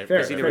 Right. Yeah,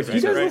 Ferris. Do you guys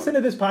listen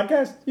to this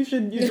podcast? You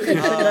should check it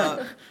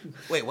out.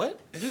 Wait, what?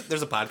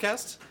 There's a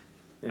podcast?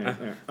 Yeah.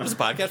 There's a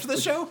podcast for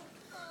this show?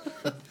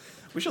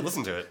 We should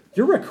listen to it.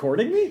 You're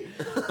recording me?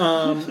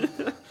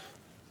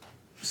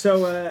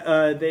 So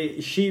at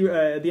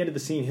the end of the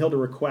scene, Hilda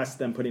requests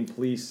them putting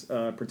police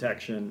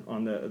protection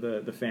on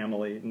the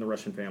family, and the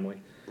Russian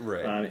family.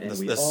 Right.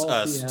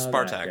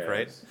 Spartak,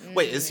 right?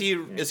 Wait, is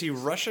he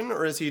Russian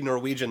or is he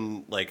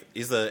Norwegian?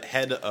 He's a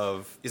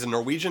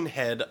Norwegian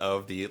head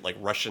of the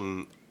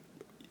Russian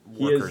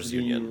workers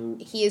union.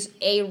 He is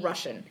a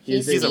Russian.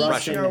 He's a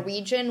Russian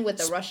Norwegian with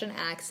a Russian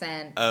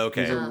accent.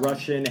 Okay. He's a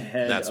Russian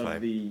head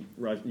of the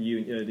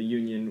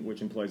union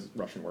which employs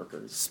Russian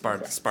workers.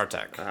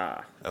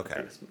 Spartak.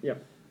 Okay.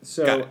 Yep.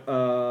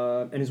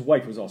 So, and his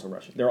wife was also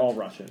Russian. They're all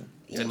Russian.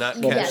 Did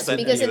not catch that.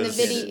 Because in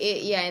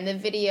the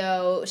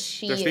video,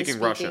 she is speaking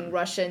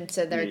Russian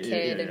to their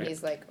kid, and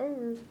he's like,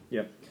 oh.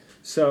 Yep.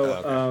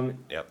 So,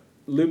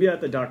 Lubia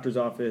at the doctor's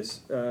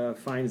office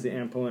finds the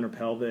ampoule in her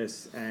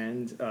pelvis,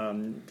 and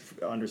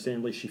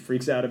understandably she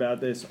freaks out about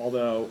this,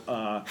 although...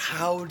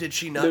 How did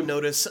she not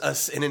notice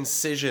an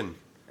incision?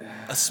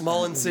 A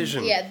small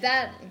incision. Yeah,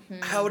 that...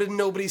 How did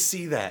nobody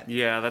see that?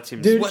 Yeah, that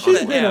seems... Dude, What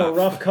she's the been a F?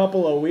 rough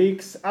couple of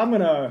weeks. I'm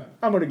gonna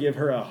give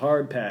her a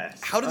hard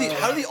pass. How did the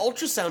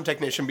ultrasound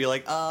technician be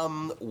like,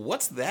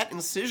 what's that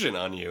incision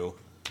on you?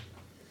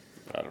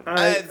 I don't know.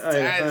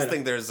 I just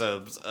think there's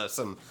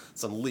some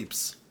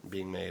leaps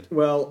being made.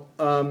 Well,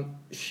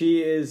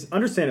 she is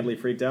understandably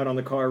freaked out on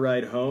the car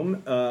ride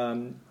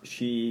home.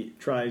 She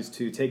tries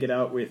to take it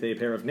out with a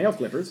pair of nail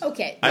clippers.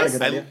 Okay, I-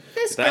 this, I-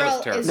 this that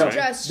was girl is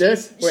terrifying. just...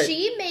 This- wait.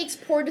 She makes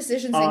poor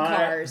decisions in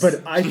cars.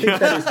 But I think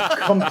that is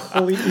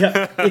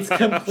it's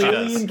completely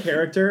does. in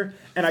character,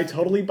 and I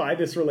totally buy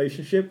this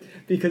relationship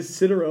because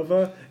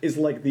Sidorova is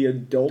like the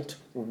adult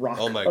rock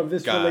Oh my of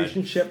this God.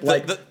 relationship,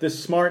 like the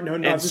smart, no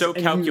nonsense, so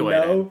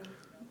calculated.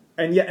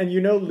 And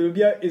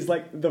Lubia is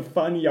like the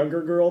fun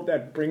younger girl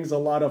that brings a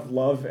lot of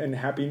love and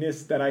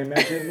happiness that I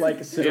imagine like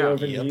Sidorova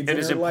Yep. needs And in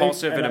is her life,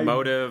 impulsive and I-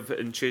 emotive,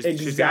 and she's the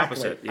Exactly.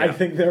 opposite. Yeah. I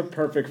think they're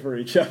perfect for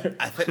each other.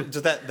 I think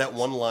just that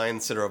one line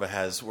Sidorova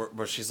has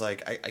where she's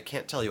like, I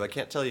can't tell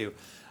you,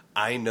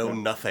 I know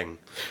nothing.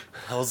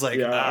 I was like,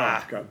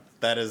 Yeah, oh, God.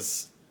 that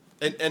is,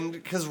 and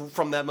because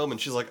from that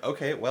moment she's like,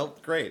 okay, well,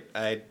 great,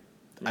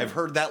 I've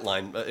heard that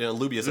line.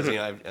 Lubia says,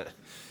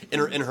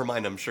 in her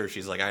mind, I'm sure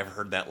she's like, I've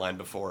heard that line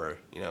before.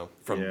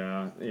 From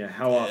Yeah.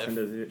 How often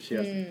does it? She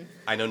has.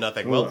 I know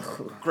nothing. Well,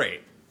 Ugh.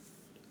 great.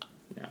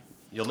 Yeah.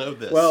 You'll know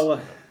this.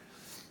 Well,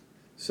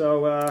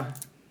 so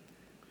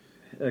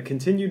a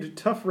continued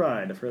tough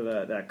ride for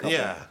that couple.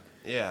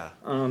 yeah.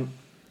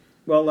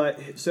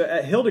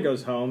 So Hilda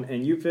goes home,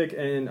 and Yupik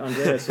and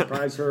Andrea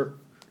surprise her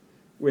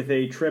with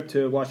a trip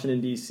to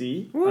Washington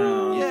D.C.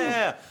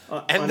 Yeah.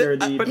 And Under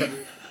they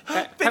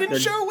didn't the-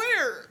 show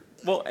where.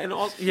 Well, and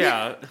also,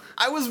 yeah.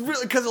 I was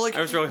really because like I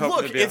was really hoping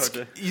look, to be able it's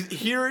to-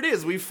 here it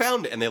is. We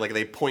found it, and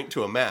they point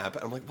to a map.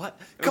 And I'm like, what?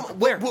 Come on,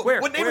 Where? What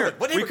Where? neighborhood?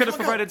 What We neighborhood? could have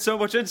Come on, provided so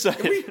much insight.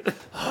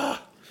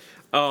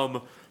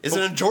 Is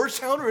it in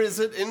Georgetown or is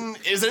it in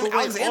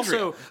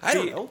Alexandria? Also, I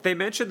don't know. They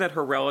mentioned that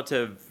her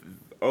relative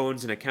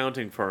owns an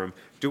accounting firm.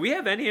 Do we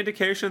have any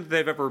indication that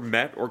they've ever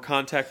met or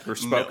contacted or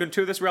spoken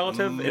to this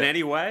relative in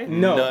any way?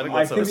 No, None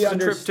I think This the is a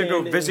trip to go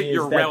understanding visit is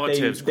your that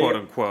relatives, they- quote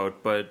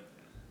unquote, but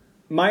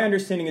My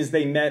understanding is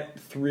they met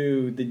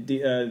through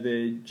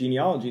the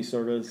genealogy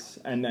service,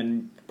 and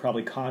then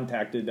probably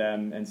contacted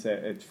them and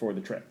said it's for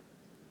the trip.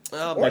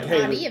 Or Like, hey,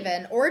 not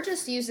even, or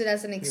just use it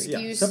as an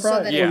excuse so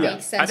surprise. that Yeah. it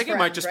makes sense. I think it for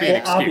might just be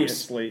Andrea. an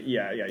excuse. Obviously,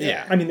 yeah.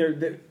 Yeah. I mean,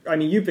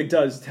 Yupik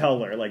does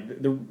tell her like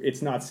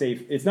it's not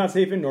safe. It's not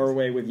safe in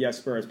Norway with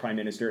Jesper as prime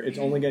minister. It's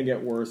only going to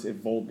get worse if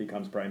Volt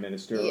becomes prime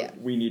minister. Yeah.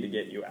 We need to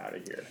get you out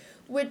of here.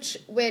 Which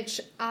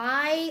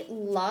I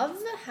love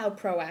how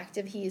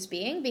proactive he is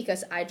being,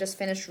 because I just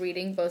finished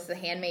reading both The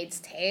Handmaid's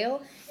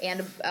Tale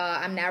and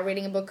I'm now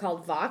reading a book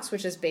called Vox,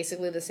 which is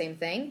basically the same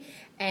thing.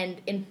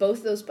 And in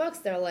both those books,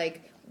 they're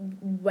like,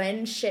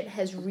 when shit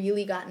has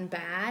really gotten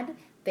bad,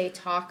 they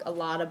talk a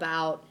lot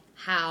about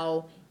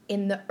how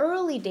in the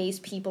early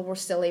days people were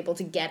still able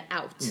to get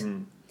out.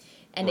 And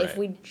if Right.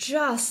 we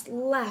just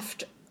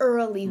left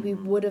early, we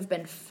would have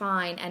been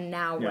fine, and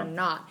now Yeah. we're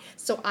not.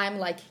 So I'm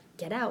like,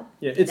 get out.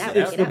 Yeah, get it's out,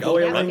 it's get the out,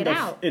 boiling get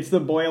out. it's the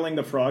boiling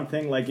the frog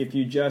thing. Like if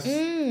you just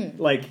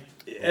like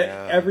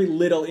Yeah. every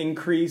little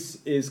increase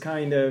is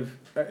kind of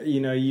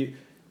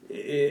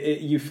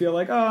you feel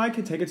like, oh, I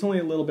could take it. It's only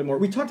a little bit more.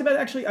 We talked about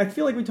I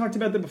feel like we talked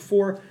about that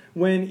before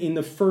when in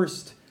the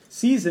first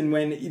season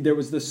when there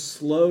was this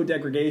slow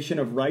degradation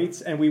of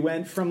rights, and we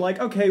went from like,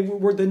 okay,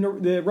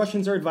 the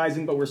Russians are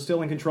advising, but we're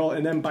still in control,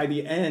 and then by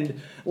the end,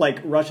 like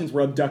Russians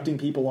were abducting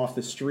people off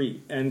the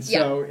street, and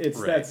so it's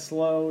Right. that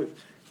slow.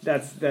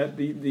 That's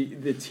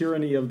the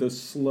tyranny of the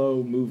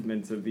slow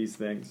movements of these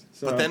things.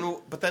 So,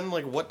 But then,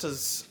 like, what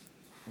does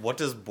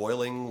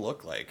boiling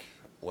look like?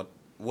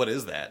 What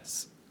is that?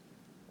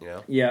 You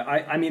know? yeah,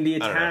 I mean the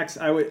don't know. attacks.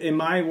 I would in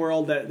my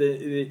world that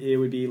it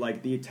would be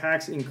like the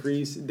attacks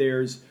increase.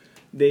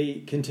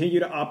 They continue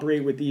to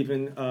operate with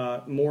even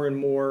more and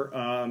more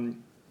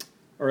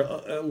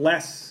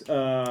less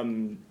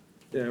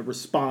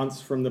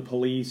response from the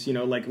police. You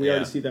know, like we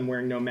already see them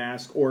wearing no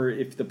mask, or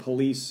if the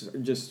police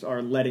just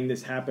are letting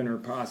this happen, or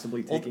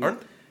possibly Well, taking.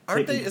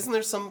 aren't they? Isn't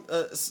there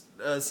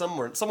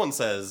somewhere someone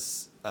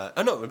says?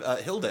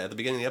 Hilda at the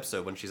beginning of the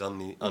episode when she's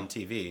on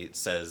TV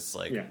says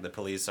like the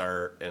police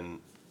are and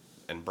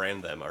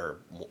brand them are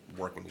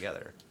working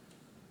together.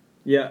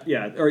 Yeah,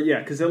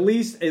 because at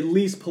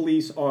least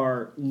police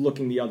are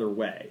looking the other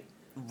way.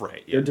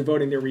 Right. Yeah. They're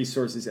devoting their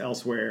resources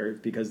elsewhere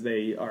because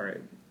they are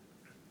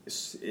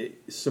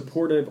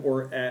supportive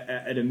or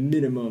at a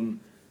minimum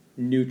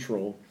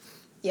neutral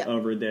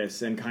over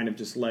this, and kind of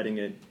just letting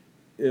it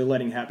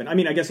happen. I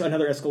mean, I guess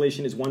another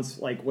escalation is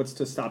what's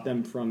to stop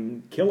them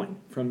from killing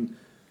from.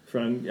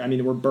 I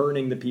mean, we're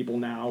burning the people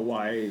now.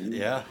 Why?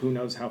 Yeah. Who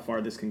knows how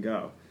far this can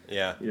go?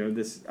 Yeah. You know,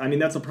 this. I mean,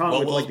 that's a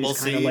problem with like these we'll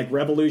kind of see. like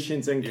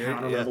revolutions and Yeah,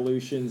 counter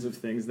revolutions of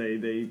things.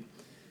 They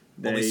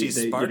Well, we see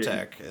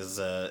Spartak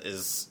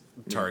is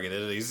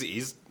targeted.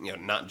 He's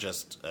not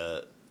just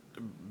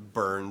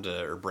burned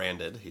or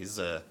branded. He's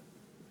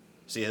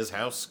see his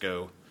house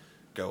go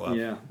up.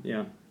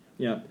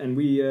 Yeah, and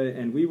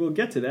we will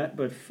get to that.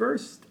 But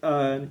first, we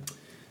go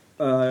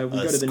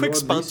to the quick Nord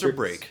sponsor research.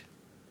 break.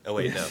 Oh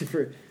wait,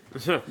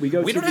 no. we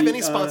don't have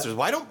any sponsors.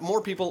 Why don't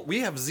more people?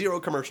 We have 0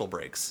 commercial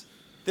breaks.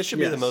 This should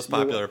be the most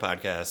popular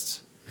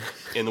podcast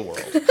in the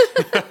world.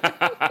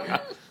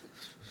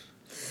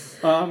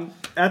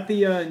 At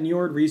the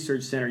Njord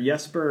Research Center,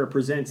 Jesper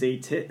presents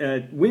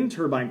a wind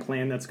turbine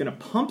plan that's going to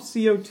pump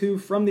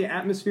CO2 from the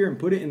atmosphere and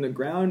put it in the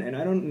ground, and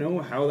I don't know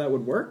how that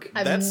would work.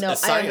 I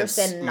understand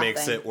nothing.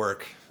 Makes it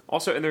work.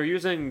 Also, and they're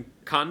using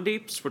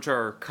condeeps, which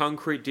are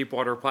concrete deep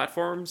water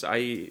platforms,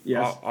 i.e.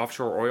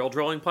 offshore oil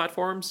drilling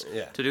platforms,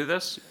 to do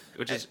this,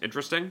 which is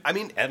interesting. I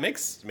mean, it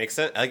makes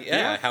sense.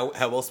 How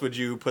else would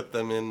you put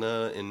them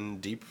in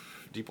deep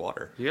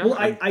water? Yeah. Well,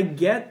 I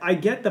get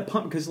the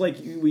pump, because like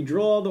we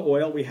drill all the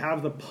oil, we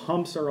have the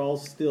pumps are all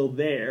still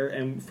there,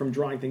 and from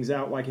drawing things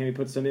out, why can't we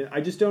put some in?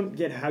 I just don't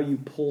get how you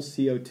pull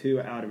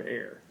CO2 out of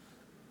air.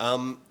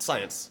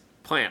 Science.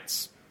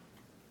 Plants.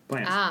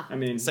 I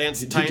mean,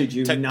 science. Did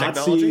you not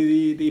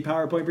see the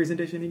PowerPoint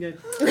presentation he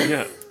gave?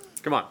 Yeah.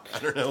 Come on. I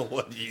don't know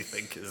what you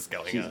think is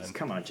going on.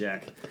 Come on,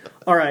 Jack.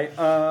 All right.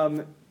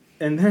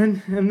 And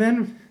then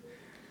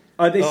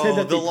they said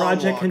that the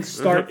project can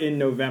start in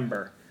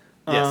November.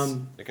 Yes,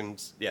 it can.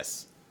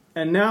 Yes.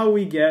 And now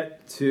we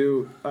get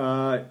to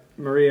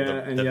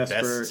Maria and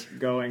Jesper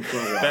going for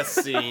a walk. Best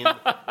scene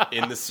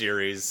in the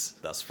series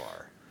thus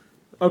far.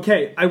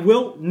 Okay,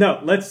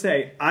 let's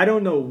say, I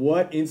don't know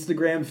what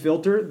Instagram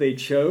filter they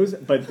chose,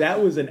 but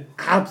that was an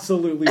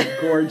absolutely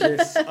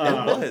gorgeous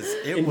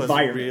It was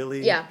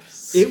really, it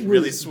was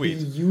really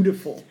sweet.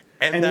 Beautiful.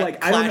 And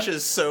that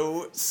clashes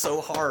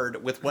so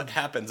hard with what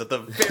happens at the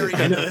very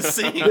end of the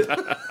scene.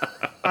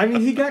 I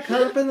mean, he got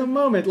caught up in the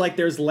moment. Like,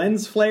 there's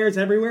lens flares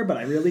everywhere, but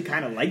I really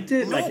kind of liked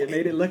it. Like, it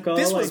made it look all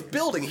this was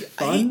building.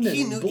 Fun.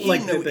 He knew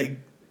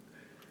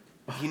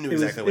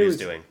exactly what he was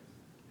doing.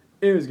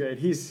 It was great.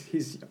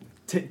 He's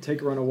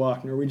take her on a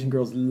walk. Norwegian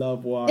girls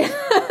love walks.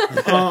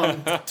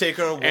 Take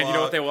her on a walk. And you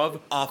know what they love?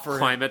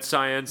 Climate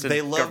science and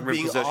they love government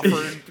being positions.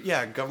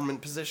 offered,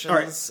 government positions,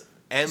 right.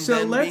 and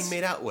then being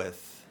made out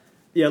with.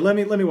 Yeah, let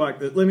me walk.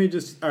 Let me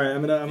just. All right,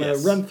 I'm gonna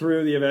run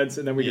through the events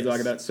and then we can talk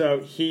about it. So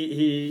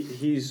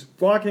he's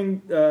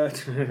walking.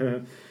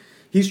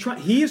 He is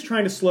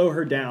trying to slow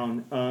her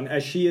down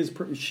as she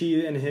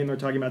and him are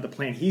talking about the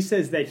plan. He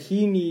says that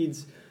he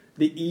needs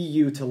the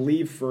EU to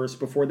leave first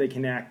before they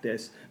can act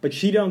this, but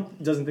she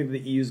doesn't think the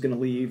EU is going to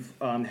leave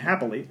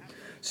happily.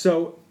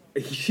 So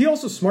she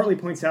also smartly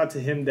points out to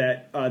him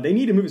that they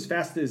need to move as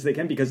fast as they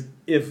can, because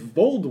if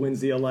Vold wins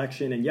the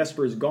election and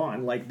Jesper is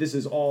gone, like, this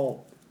is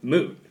all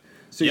moot.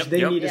 So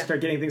they need to start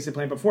getting things in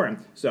plan before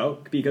him. So,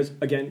 because,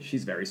 again,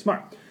 she's very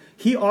smart.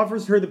 He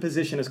offers her the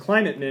position as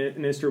climate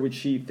minister, which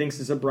she thinks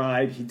is a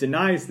bribe. He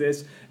denies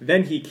this.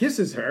 Then he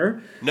kisses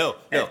her. No.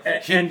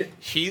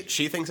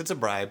 She thinks it's a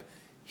bribe.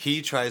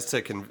 He tries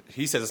to...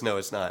 he says, no,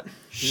 it's not.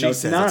 She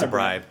says it's a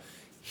bribe.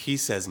 He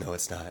says, no,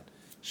 it's not.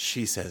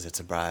 She says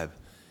it's a bribe.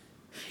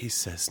 He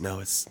says,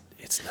 no, it's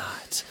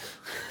not.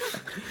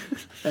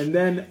 And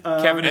then...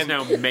 Kevin is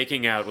now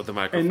making out with the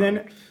microphone.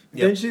 And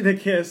then they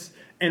kiss...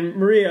 And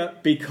Maria,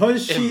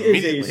 because she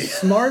is a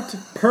smart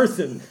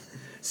person,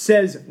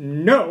 says,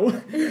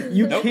 no,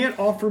 you can't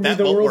offer me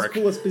the world's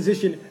coolest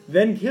position,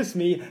 then kiss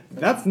me.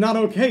 That's not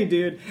okay,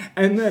 dude.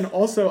 And then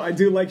also, I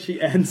do like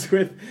she ends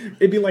with,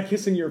 it'd be like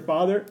kissing your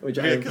father, which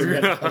I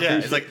appreciate.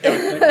 It's like, it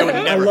would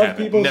never I love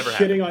happen. people never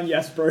shitting happen. on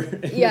Jesper.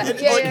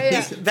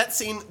 That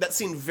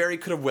scene very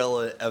could have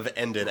well have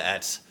ended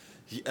at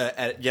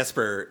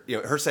Jesper,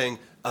 her saying,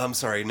 I'm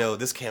sorry, no,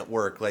 this can't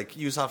work. Like,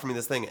 you offered me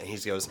this thing. And he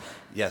goes,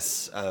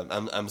 yes,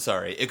 I'm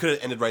sorry. It could have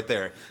ended right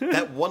there.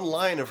 That one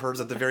line of hers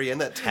at the very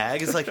end, that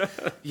tag, is like,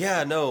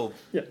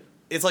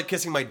 it's like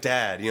kissing my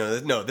dad.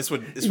 No, this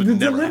would the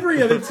never delivery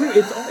happen. of it, too,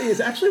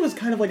 it actually was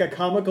kind of like a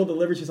comical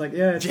delivery. She's like,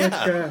 kind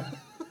of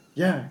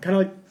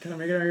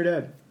making out your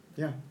dad.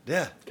 Yeah.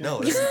 Yeah.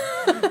 No, it's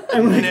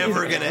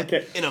never gonna.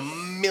 In a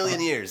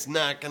million years,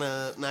 not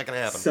gonna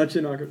happen. Such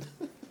an awkward.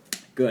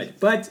 Good,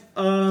 but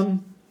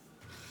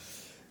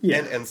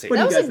and scene.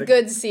 That was a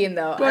good scene,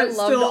 though. But I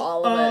loved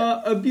all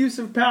of it. Abuse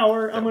of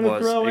power. I'm going to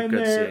throw in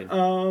there.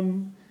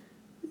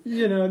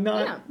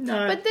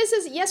 But this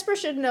is Jesper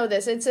should know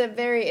this. It's a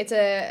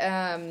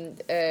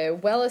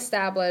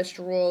well-established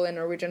rule in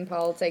Norwegian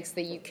politics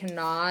that you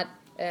cannot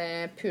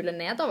pule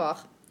nedover.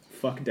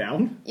 Fuck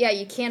down? Yeah,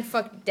 you can't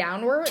fuck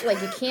downward.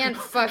 Like, you can't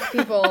fuck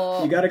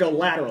people. You gotta go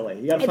laterally.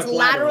 You gotta fuck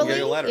laterally. You gotta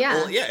go laterally. Yeah.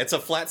 Well, it's a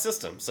flat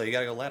system, so you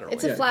gotta go laterally.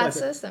 It's a flat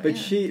system. But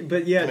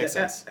that makes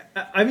sense.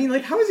 I mean,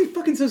 like, how is he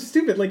fucking so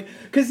stupid? Like,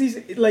 because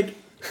he's like,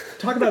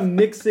 talk about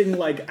mixing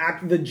like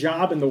the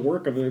job and the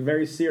work of it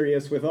very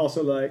serious with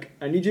also like,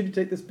 I need you to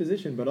take this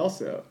position, but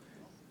also,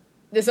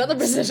 This other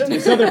position. I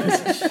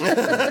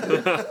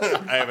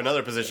have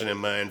another position in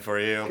mind for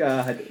you.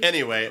 God.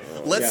 Anyway,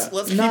 let's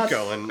keep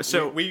going.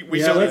 So we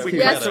let's we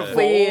keep got going. to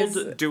Please.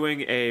 Vold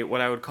doing a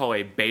what I would call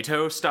a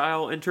Beto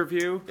style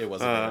interview. It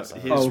was a Beto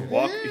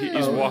style.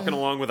 He's walking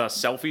along with a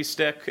selfie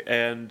stick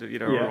and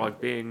Yeah. like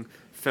being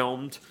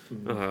filmed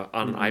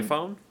on an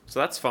iPhone. So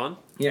that's fun.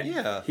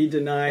 Yeah. He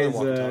denies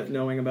Walkie-talkie.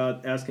 knowing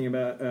about the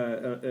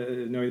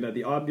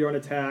Oddbjorn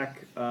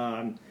attack.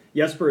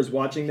 Jesper is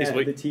watching that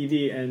at the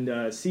TV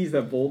and sees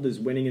that Vold is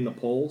winning in the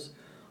polls.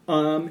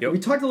 We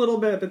talked a little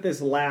bit about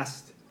this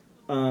last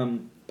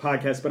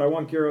podcast, but I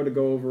want Guro to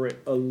go over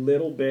it a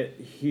little bit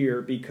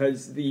here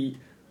because the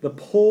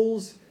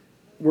polls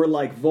were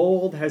like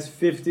Vold has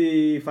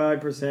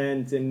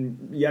 55%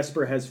 and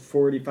Jesper has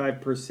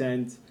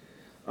 45%.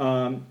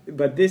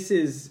 But this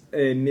is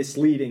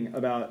misleading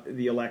about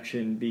the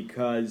election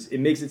because it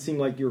makes it seem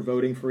like you're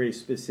voting for a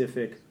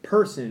specific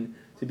person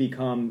to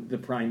become the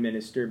prime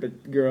minister.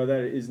 But, Guro,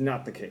 that is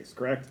not the case,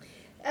 correct?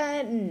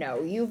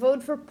 No, you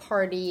vote for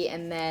party,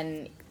 and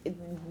then,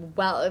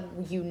 well,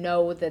 you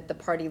know that the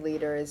party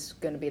leader is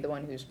going to be the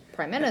one who's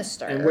prime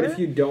minister. And what if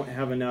you don't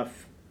have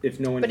enough, if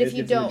no one gets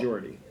a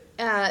majority?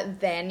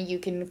 Then you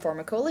can form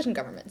a coalition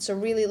government. So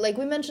really, like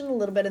we mentioned a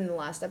little bit in the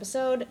last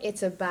episode,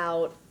 it's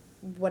about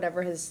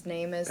whatever his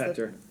name is.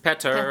 Petter,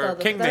 the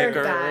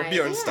Kingmaker,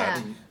 Bjornstad.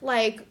 Yeah.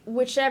 Like,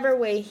 whichever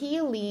way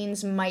he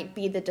leans might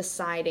be the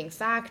deciding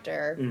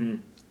factor.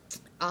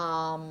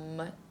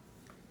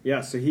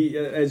 Yeah, so he,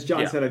 as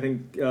John said, I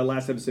think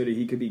last episode,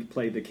 he could be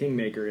played the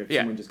kingmaker if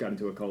someone just got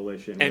into a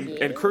coalition. And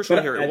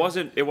crucially here, it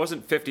wasn't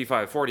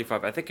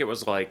 55-45. I think it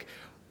was like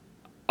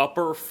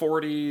upper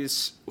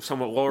 40s,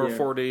 somewhat lower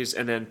 40s,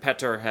 and then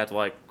Petter had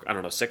like, I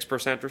don't know,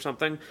 6% or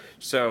something.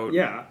 So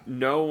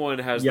no one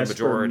has the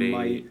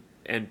majority,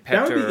 and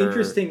Petter that would be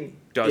interesting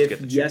does if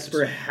get the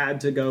Jesper had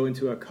to go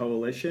into a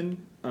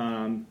coalition.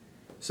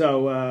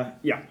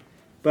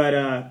 But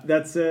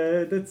that's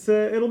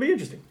it'll be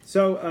interesting.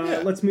 So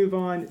let's move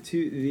on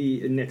to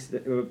the next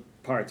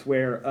parts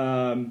where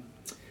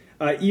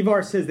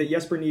Ivar says that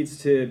Jesper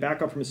needs to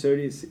back up from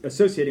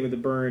associating with the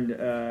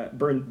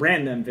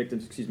Brandnem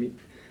victims. Excuse me.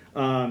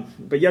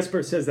 But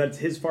Jesper says that's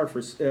his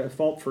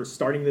fault for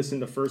starting this in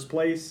the first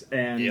place,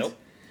 and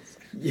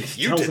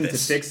tells him to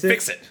fix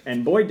it.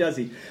 And boy, does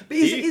he! But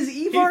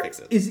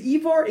is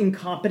Ivar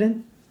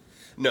incompetent?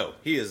 No,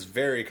 he is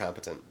very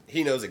competent.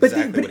 He knows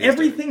exactly but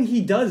everything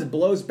he does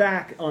blows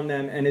back on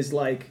them and is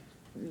like,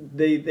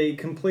 they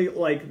complete,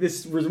 like,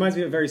 this reminds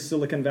me of very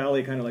Silicon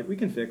Valley kind of like, we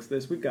can fix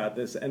this, we've got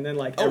this, and then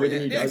like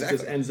everything he does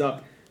just ends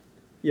up,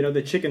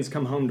 the chickens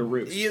come home to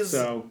roost. He is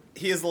a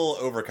little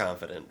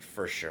overconfident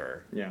for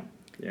sure. Yeah.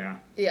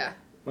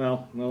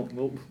 Well,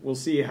 we'll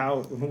see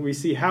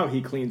how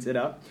he cleans it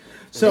up.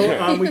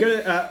 So we go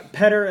to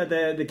Petter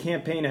at the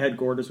campaign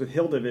headquarters with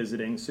Hilda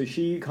visiting. So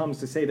she comes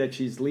to say that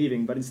she's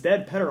leaving, but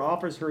instead Petter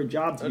offers her a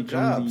job to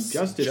become the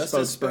justice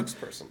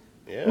spokesperson.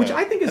 Yeah. Which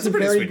I think is a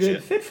very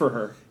good fit for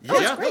her.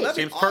 Yeah, that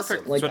seems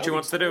perfect. That's what she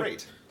wants to do.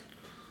 Great.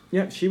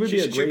 Yeah, she would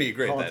be a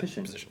great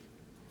politician. That position.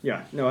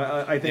 Yeah, no,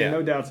 I think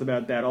no doubts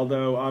about that.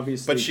 Although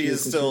obviously, but she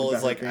is still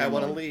like, I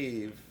want to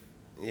leave.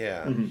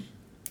 Yeah. Mm-hmm.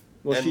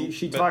 Well,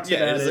 she talks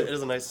about it. It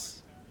is a nice.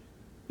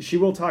 She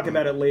will talk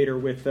about it later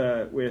with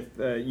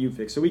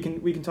Ufix, so we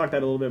can talk that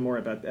a little bit more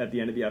about at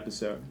the end of the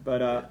episode.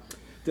 But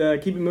to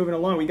keep it moving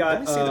along, we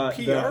got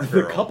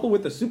the couple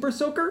with the super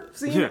soaker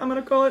scene. Yeah. I'm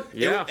gonna call it.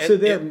 Yeah. So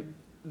it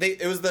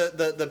was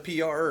the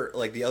PR,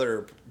 like the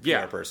other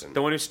PR person,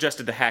 the one who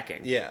suggested the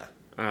hacking. Yeah.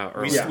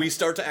 We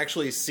start to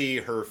actually see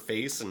her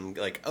face and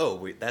like,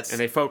 that's, and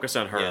they focus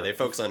on her. Yeah, they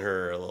focus on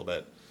her a little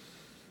bit.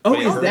 Oh,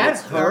 is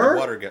that her?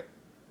 Water gun.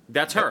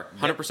 That's her.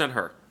 100%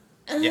 her.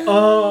 Yeah.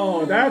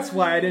 Oh, that's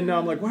why I didn't know.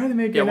 I'm like, why are they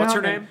making? Yeah, what's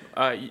her name?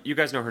 You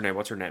guys know her name.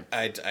 What's her name?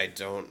 I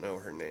don't know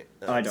her name.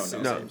 I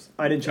don't know names.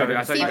 I didn't check.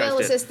 I thought you guys Female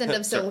did. assistant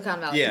of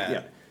Silicon Valley.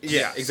 Yeah,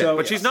 exactly. So,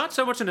 but she's not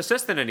so much an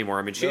assistant anymore.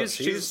 I mean,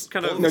 she's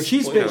kind of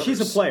she's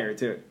a player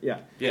too. Yeah.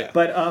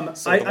 But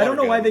So I don't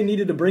know why they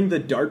needed to bring the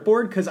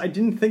dartboard because I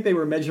didn't think they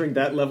were measuring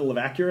that level of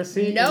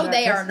accuracy. No,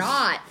 they are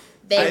not.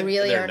 They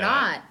really are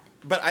not.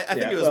 But I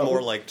think it was more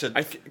like to.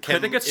 I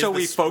think it's so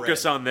we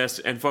focus on this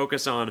and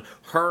focus on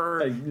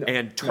her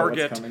and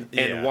target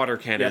and water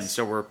cannon. Yes.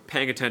 So we're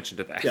paying attention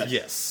to that.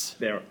 Yes.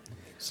 There.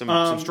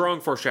 Some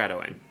strong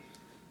foreshadowing.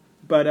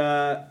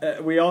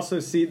 But we also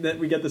see that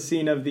we get the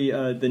scene of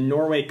the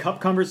Norway Cup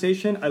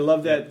conversation. I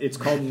love that it's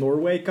called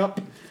Norway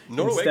Cup.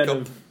 Norway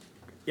Cup.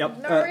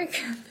 Norway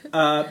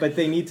Cup. But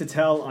they need to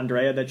tell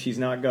Andrea that she's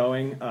not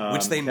going.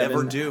 Which they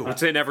never do.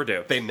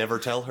 They never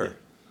tell her.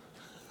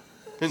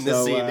 In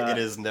this scene,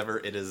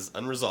 it is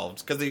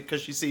unresolved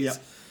because she sees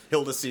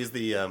Hilda sees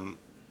the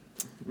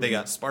they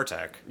got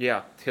Spartak.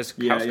 Yeah, his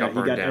house got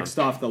burned down. He got X'd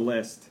off the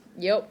list.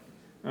 Yep.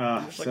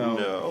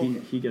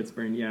 He gets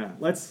burned. Yeah,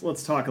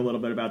 let's talk a little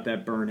bit about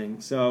that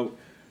burning. So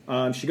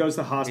she goes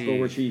to the hospital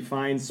where she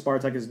finds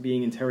Spartak is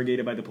being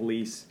interrogated by the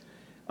police.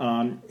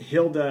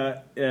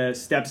 Hilda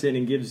steps in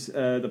and gives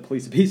the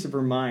police a piece of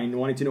her mind,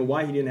 wanting to know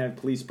why he didn't have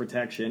police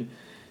protection.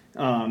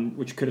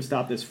 which could have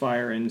stopped this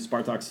fire and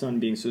Spartak's son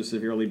being so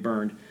severely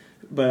burned.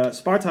 But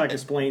Spartak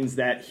explains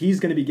that he's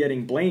going to be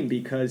getting blamed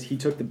because he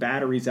took the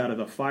batteries out of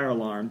the fire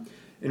alarm,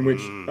 in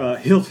which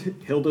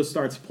Hilda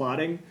starts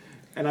plotting.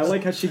 And I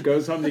like how she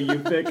goes on to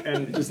Yupik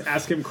and just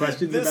asks him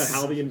questions about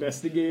how the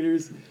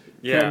investigators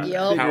how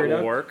figure it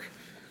will work.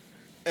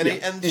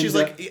 And she's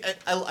like,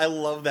 I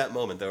love that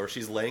moment, though, where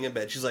she's laying in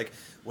bed. She's like,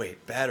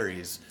 wait,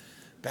 batteries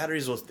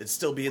will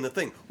still be in the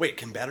thing. Wait,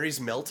 can batteries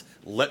melt?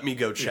 Let me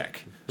go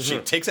check. She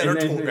takes out her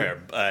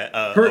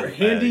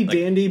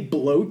handy-dandy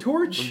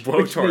blowtorch.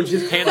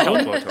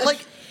 Handheld blowtorch. Like,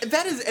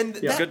 that is, and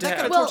that kind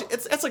of torch,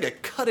 it's like a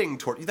cutting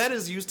torch. That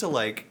is used to,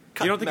 like,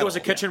 cut You don't think metal. it was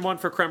a kitchen one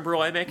for creme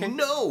brulee making?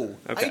 No,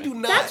 Okay. I do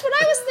not. That's what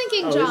I was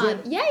thinking, John. is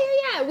it?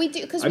 Yeah. We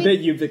do because I bet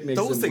Yupik makes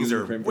Those some things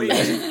are creme way.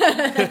 brulee.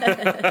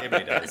 Maybe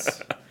he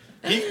does.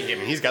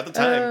 He's got the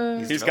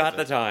time. He's got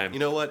the time. You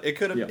know what? It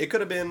could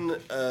have been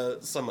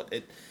some.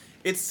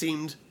 It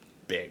seemed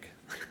big.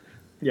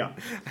 Yeah.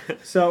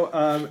 So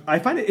I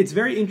find it's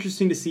very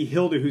interesting to see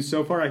Hilda, who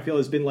so far I feel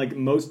has been like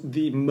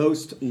the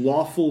most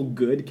lawful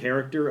good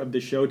character of the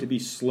show, to be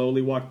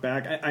slowly walked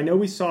back. I know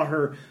we saw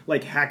her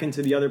like hack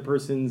into the other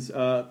person's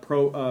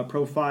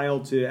profile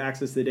to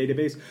access the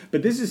database,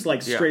 but this is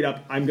like straight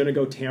up, I'm going to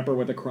go tamper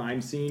with a crime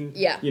scene.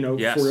 Yeah. You know,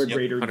 Yes. for a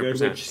greater good,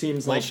 100%. which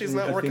seems Well, like she's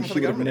not a working thing for she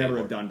the would have government never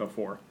anymore. have done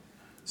before.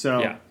 So.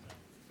 Yeah.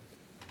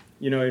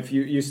 You know, if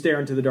you stare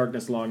into the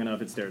darkness long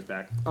enough, it stares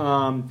back.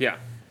 Yeah.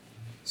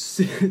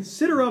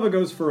 Sidorova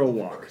goes for a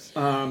walk.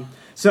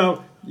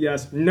 So,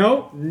 yes,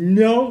 no,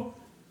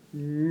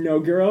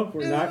 girl,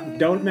 we're not.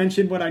 Don't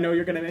mention what I know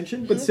you're going to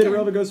mention. But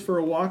Sidorova goes for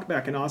a walk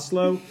back in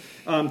Oslo,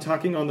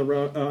 talking on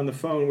the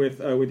phone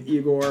with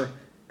Igor,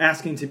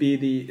 asking to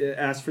be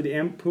ask for the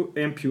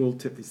ampule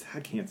to. I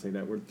can't say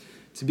that word,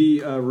 to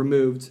be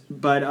removed.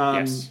 But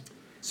Yes.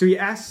 so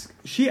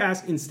she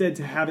asks instead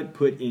to have it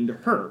put into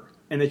her,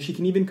 and that she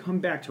can even come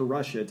back to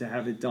Russia to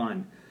have it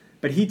done.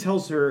 But he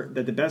tells her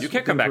that the best You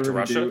can't thing come back for to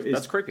her to Russia. do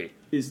That's creepy.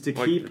 is to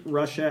Like- keep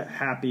Russia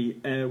happy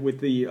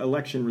with the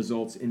election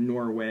results in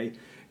Norway,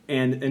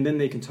 and then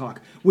they can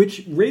talk.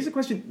 Which raises a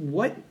question: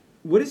 what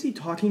is he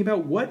talking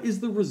about? What is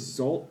the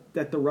result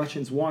that the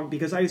Russians want?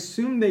 Because I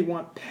assume they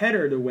want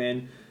Petr to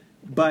win,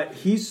 but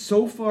he's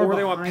so far. Or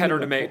they want behind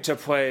Petr in the to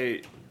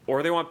play.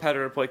 Or they want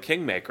Petr to play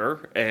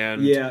Kingmaker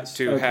and Yes,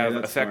 to okay, have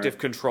that's effective smart.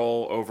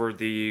 control over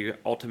the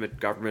ultimate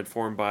government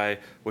formed by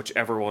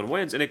whichever one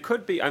wins. And it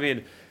could be, I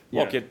mean,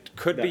 look, Yeah, it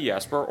could be that-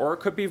 Jesper or it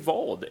could be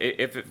Vold.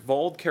 If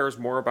Vold cares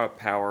more about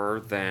power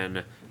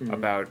than Mm-hmm.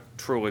 about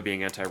truly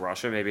being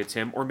anti-Russia, maybe it's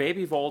him. Or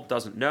maybe Vold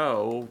doesn't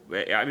know.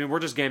 I mean, we're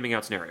just gaming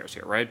out scenarios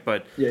here, right?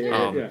 But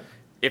Yeah.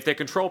 if they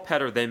control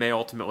Petr, they may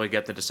ultimately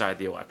get to decide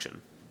the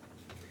election.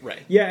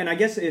 Right. Yeah, and I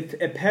guess if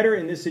Petr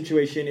in this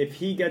situation, if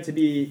he gets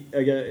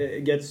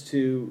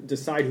to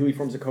decide who he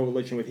forms a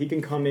coalition with, he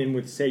can come in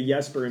with, say,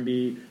 Jesper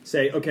and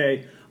say,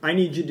 okay, I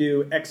need you to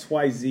do X,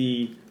 Y,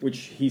 Z, which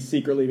he's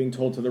secretly being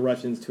told to the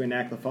Russians to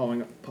enact the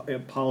following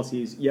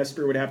policies.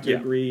 Jesper would have to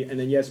agree, and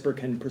then Jesper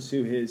can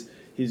pursue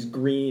his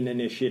green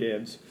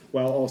initiatives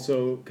while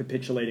also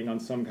capitulating on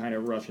some kind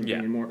of Russian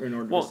thing in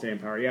order to stay in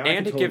power. Yeah,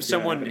 and it gives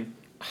someone happening.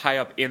 high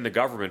up in the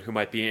government who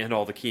might be in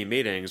all the key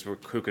meetings who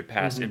could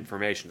pass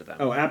information to them.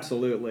 Oh,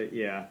 absolutely.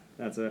 Yeah,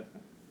 that's a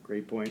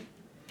great point.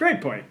 Great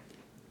point.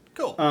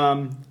 Cool.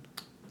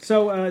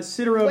 So,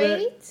 Sidorova...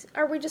 Wait,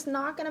 are we just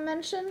not going to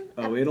mention?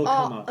 Oh, it'll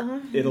come up.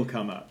 It'll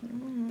come up.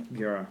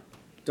 Gara.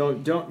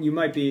 Don't. You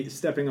might be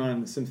stepping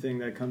on something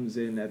that comes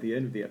in at the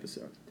end of the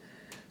episode.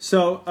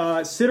 So,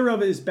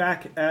 Sidorova is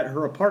back at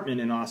her apartment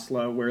in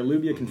Oslo, where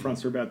Lubia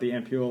confronts her about the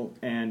ampule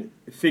and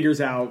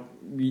figures out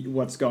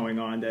what's going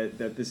on,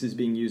 that this is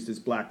being used as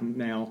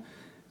blackmail.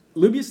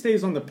 Lubia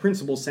stays on the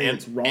principle saying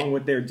it's wrong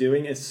what they're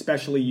doing,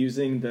 especially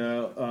using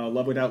the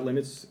Love Without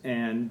Limits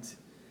and...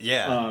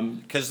 Yeah,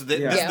 because this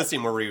is Yeah. the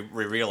scene where we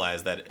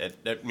realize that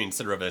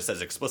Sidorova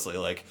says explicitly,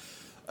 like,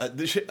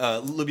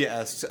 Lubia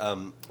asks,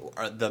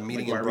 are the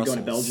meeting why in are we Brussels?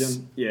 going to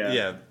Belgium?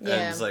 Yeah. And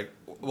it's like,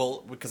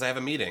 well, because I have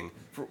a meeting.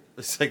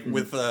 It's like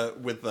with A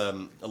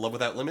Love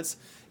Without Limits.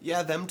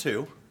 Yeah, them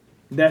too.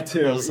 That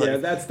too. I was Yeah,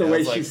 like- that's the I way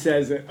was she like-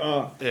 says it.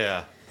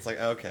 Yeah, it's like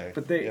okay,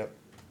 But they- Yep.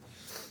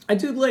 I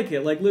do like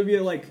it. Like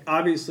Lubia, like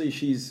obviously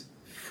she's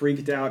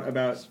freaked out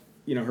about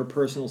her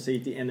personal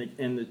safety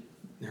and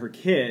her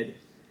kid.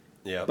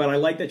 Yeah, But I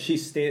like that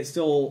she's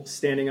still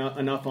standing up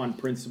enough on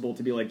principle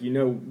to be like,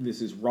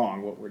 this is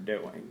wrong what we're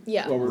doing.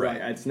 Yeah. What we're Right.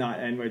 It's not,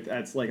 and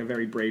that's like a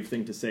very brave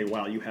thing to say.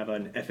 Wow, you have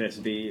an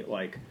FSB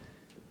like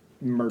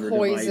murder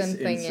Poison device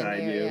thing in inside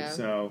here, you. yeah.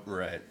 So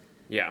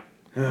Yeah.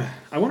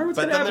 I wonder what's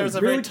But going to then happen. there's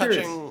a Really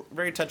curious.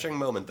 very touching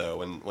moment though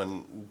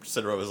when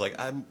Sidorova was like,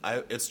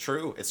 it's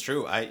true.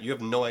 You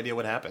have no idea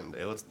what happened.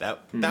 It was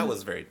that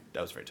was very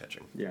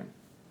touching. Yeah.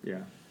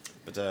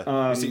 But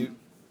you see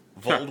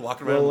Vold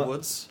walking around well, the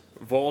woods.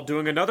 Vol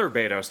doing another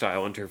Beto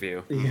style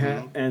interview.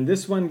 Yeah, and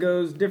this one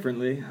goes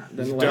differently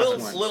than the A last little,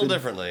 one. little So-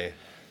 differently.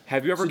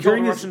 Have you ever So killed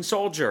during a his- Russian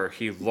soldier?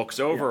 He looks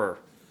over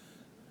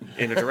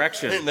in a In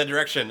direction. the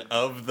direction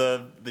of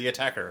the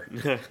attacker.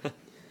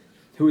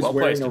 Who's Well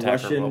wearing placed, a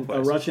attacker, well Russian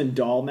placed. Russian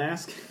doll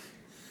mask?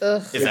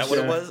 Ugh. Is that what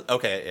it was?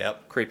 Okay,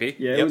 yep. Creepy.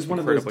 Yeah, it Yep, was one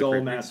of those incredibly dull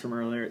creepy. masks from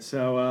earlier.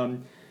 So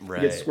he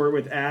Right. gets squirt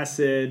with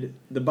acid.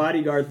 The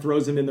bodyguard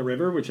throws him in the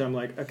river, which I'm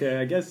like, okay,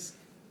 I guess.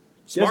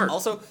 Smart.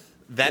 Also,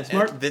 that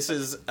Smart. this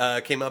is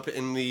came up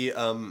in the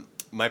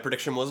my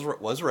prediction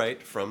was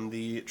right from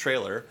the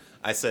trailer.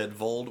 I said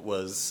Vold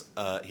was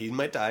he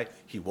might die.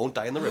 He won't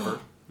die in the river.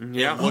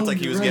 Yeah. It looked like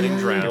he was right, getting you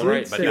drowned, did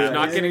right, but he was say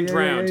not that. getting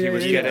drowned. He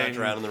was he got getting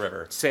drowned in the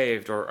river.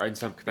 saved or in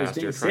some He's capacity.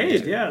 being or trying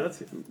saved. to. Yeah,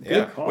 that's a good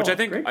Yeah. call. Which I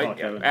think, Great call,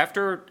 Kevin.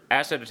 after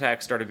acid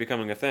attacks started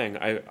becoming a thing,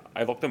 I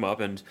looked them up,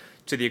 and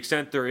to the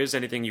extent there is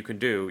anything you can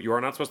do, you are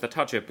not supposed to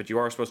touch it, but you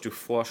are supposed to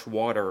flush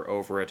water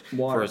over it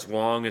Water. for as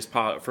long as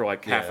for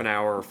like half Yeah. an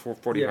hour or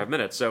 45 Yeah.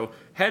 minutes. So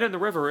head in the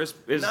river is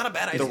Not a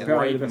bad the idea. right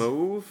Probably the best.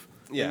 move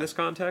Yeah. in this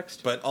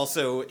context. But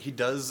also, he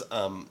does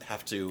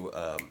have to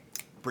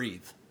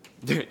breathe.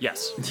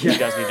 Yes, he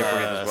does need to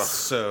breathe as well.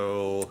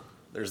 So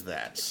there's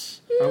that.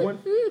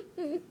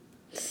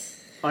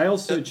 I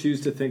also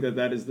choose to think that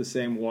that is the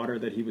same water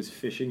that he was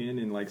fishing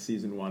in like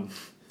season 1,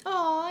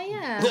 Oh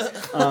yeah.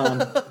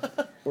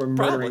 or murdering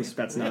Probably.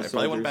 Spetsnaz Yeah, they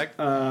probably went soldiers.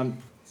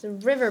 back. It's a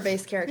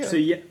river-based character. So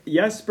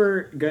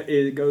Jesper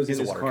goes He's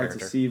in a his water car character.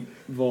 to see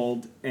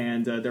Vold,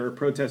 and there are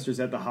protesters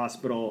at the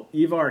hospital.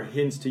 Ivar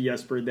hints to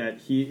Jesper that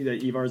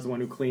Ivar is the one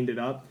who cleaned it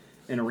up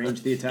and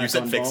arranged the attack You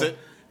said on fix Vold. it.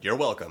 You're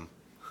welcome.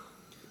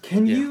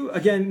 Can Yeah. you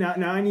again? Now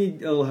I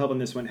need a little help on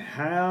this one.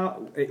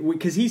 How?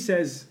 Because he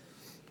says,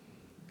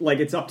 like,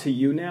 it's up to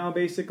you now,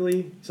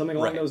 basically, something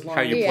along Right. those lines.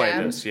 How you Yeah.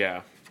 play this,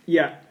 yeah.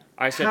 Yeah.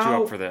 I set you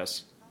How- up for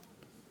this.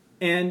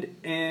 And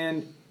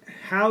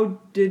how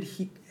did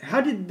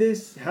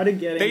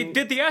getting They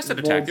did the acid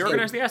attack. Vold's- They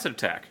organized the acid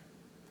attack.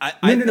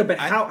 No, but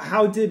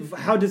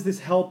how does this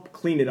help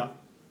clean it up?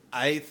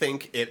 I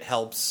think it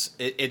helps.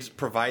 It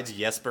provides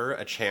Jesper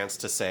a chance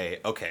to say,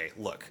 "Okay,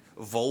 look,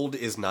 Vold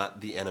is not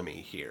the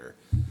enemy here.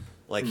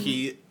 Like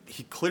he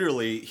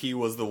clearly he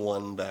was the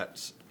one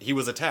that he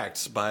was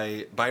attacked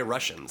by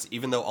Russians.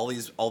 Even though all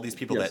these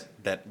people Yes.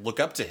 that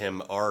look up to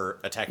him are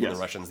attacking Yes. the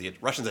Russians. The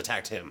Russians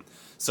attacked him.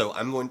 So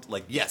I'm going to,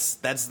 like, yes,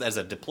 that's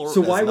a deplorable.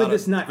 So why would a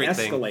this not great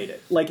thing. escalate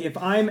it? Like if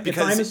I'm a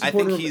Because I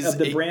think supporter he's of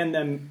the a- brand,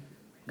 then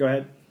go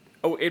ahead.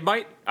 Oh, it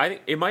might.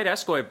 It might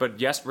escalate, but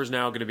Jesper's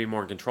now going to be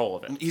more in control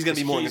of it. He's going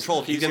to be more in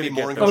control. He's going to be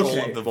gonna more in get control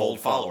Okay. of the Vold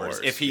followers.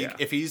 If yeah.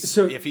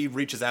 he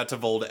reaches out to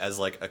Vold as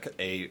like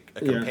a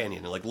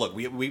companion, like, look,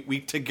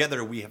 we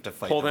together we have to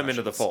fight. Pull the them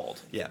into the Russians.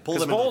 fold. Yeah, pull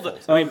 'Cause them into Vold, the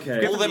fold. I mean, Okay.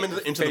 given Pull them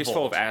the into the face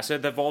full of fold.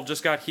 acid that Vold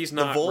just got. He's The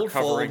not Vold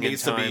fold recovering in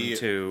needs to time be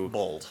to.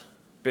 bold.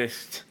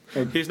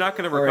 He's not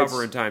going to All right.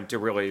 recover in time to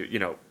really,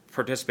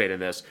 participate in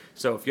this.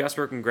 So if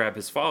Jesper can grab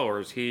his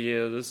followers, he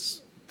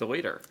is the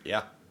leader.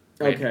 Yeah.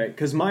 Right. Okay,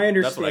 because my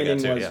That's what I got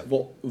understanding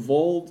too, was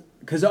Vold.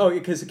 Because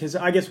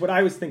I guess what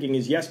I was thinking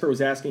is Jesper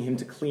was asking him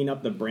to clean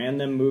up the brand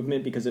them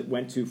movement because it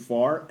went too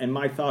far, and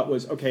my thought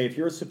was, okay, if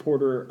you're a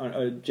supporter,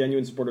 a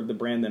genuine supporter of the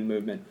brand them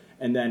movement,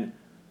 and then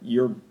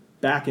you're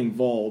backing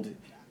Vold,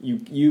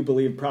 you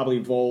believe probably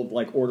Vold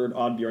like ordered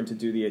Oddbjorn to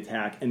do the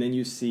attack, and then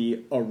you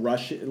see a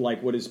Russian,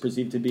 like what is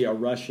perceived to be a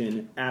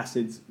Russian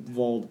acids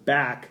Vold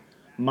back.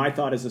 My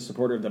thought as a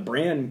supporter of the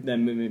brand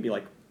them movement would be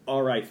like,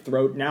 all right,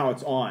 now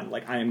it's on.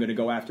 Like, I am going to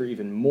go after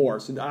even more.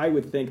 So I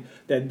would think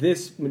that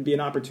this would be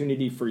an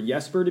opportunity for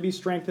Jesper to be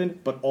strengthened,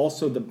 but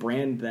also the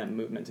brand them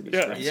movement to be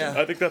strengthened. Yeah.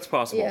 I think that's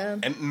possible. Yeah.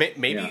 And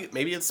maybe Yeah.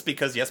 maybe it's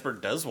because Jesper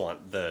does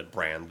want the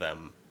brand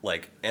them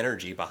like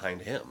energy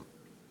behind him.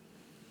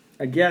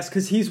 I guess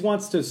because he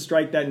wants to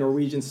strike that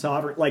Norwegian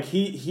sovereign. Like cause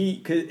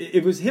if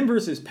it was him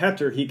versus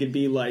Petter, he could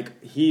be like,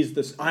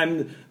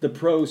 I'm the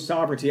pro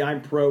sovereignty,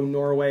 I'm pro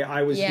Norway.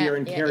 I was here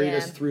and carried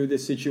us through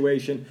this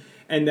situation,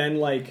 and then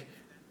like.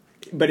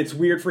 But it's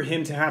weird for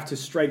him to have to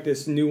strike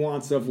this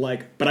nuance of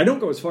like, but I don't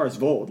go as far as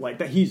Vold, like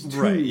that. He's too,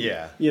 Right,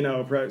 yeah.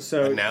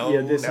 So But now,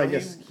 yeah, this now I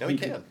guess he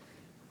can.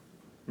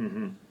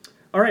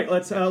 All right,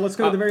 let's go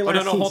to the very last.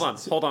 no, scene. hold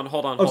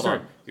on. sorry.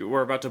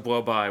 We're about to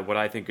blow by what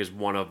I think is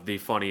one of the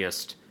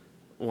funniest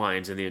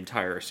lines in the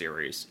entire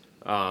series.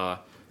 Yeah.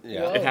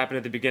 It happened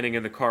at the beginning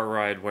in the car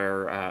ride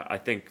where I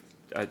think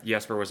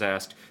Jesper was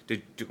asked,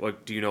 "Do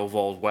you know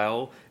Vold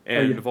well?"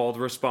 And yeah. Vold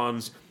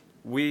responds,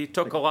 "We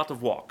took a lot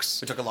of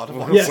walks." We took a lot of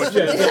walks. Yes.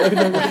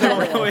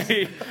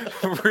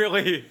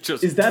 really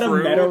just Is that a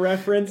true meta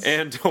reference?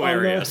 and on the-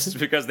 hilarious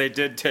because they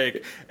did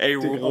take a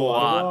lot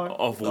lot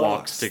of of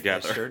walks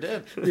together. They sure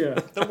did. Yeah.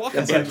 They're walking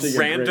That's buds. actually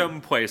great.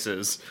 Random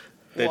places.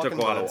 They Walking took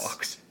a lot of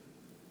buds.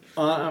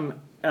 walks.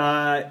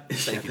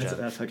 Thank you, John.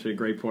 That's actually a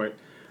great point.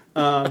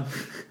 By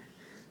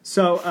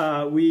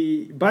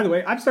the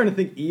way, I'm starting to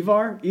think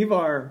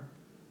Ivar,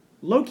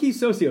 low-key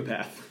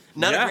sociopath.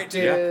 Not Yeah, a great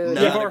dude. yeah.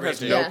 Not Ivar a great has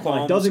dude. no Yeah.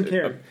 qualms. Doesn't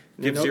care.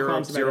 Gives No zero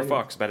qualms about anything.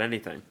 fucks about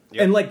anything.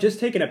 Yep. And like just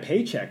taking a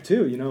paycheck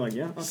too, like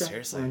yeah, okay.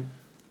 Seriously. fine.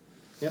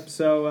 Yep.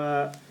 So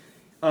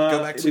Go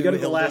back to we go to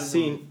the Hilda last and-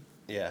 scene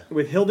Yeah.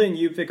 with Hilda and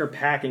Yupvik are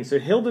packing. So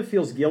Hilda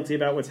feels guilty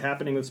about what's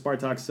happening with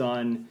Spartak's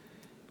son.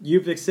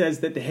 Yupvik says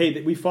that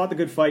that we fought the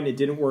good fight and it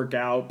didn't work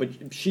out,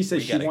 but she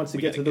says she wants to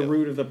get to the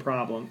root of the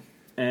problem.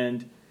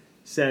 And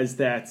says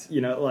that,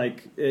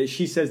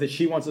 she says that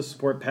she wants to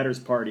support Petter's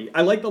party.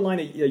 I like the line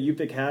that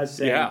Yupik has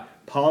saying,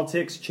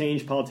 politics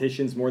change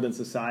politicians more than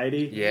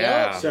society.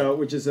 Yeah. So,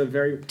 which is a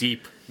very...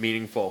 deep,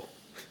 meaningful.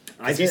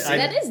 That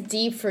is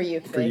deep for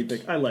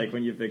Yupik. I like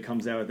when Yupik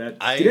comes out with that.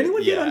 Did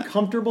anyone get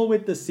uncomfortable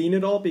with the scene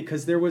at all?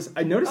 Because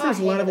I noticed there was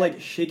a lot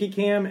of shaky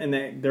cam, and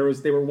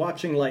they were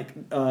watching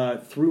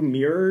through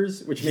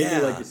mirrors, which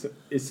made me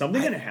is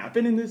something going to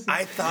happen in this?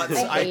 I thought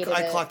I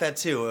clocked that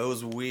too. It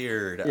was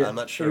weird. Yeah. I'm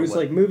not sure. It was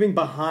moving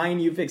behind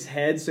Yufik's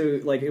head,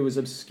 so it was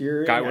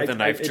obscuring. Guy with a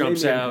knife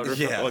jumps out, or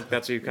something.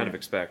 That's what you kind of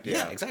expect.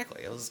 Yeah,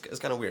 exactly. It was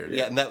kind of weird.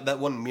 Yeah, and that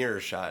one mirror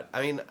shot.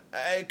 I mean,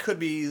 it could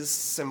be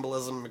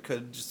symbolism. It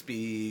could just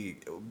be.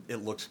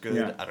 It looked good.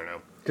 Yeah. I don't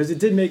know. Because it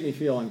did make me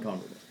feel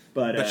uncomfortable.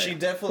 But she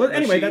definitely. But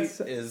anyway,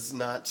 is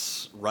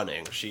not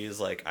running. She's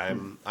like,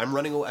 I'm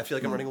running away. I feel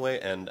like I'm running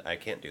away, and I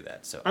can't do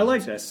that. So I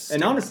like that.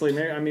 And honestly,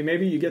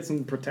 maybe you get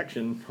some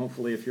protection.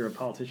 Hopefully, if you're a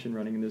politician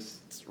running in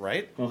this,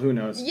 right? Well, who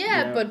knows?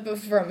 Yeah, but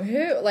from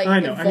who? I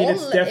know.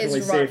 It's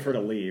definitely safer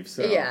to leave.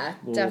 So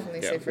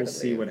definitely safer to leave. We'll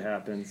see what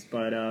happens.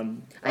 But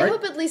I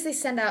hope at least they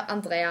send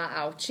Andrea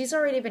out. She's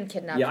already been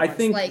kidnapped. Yeah, I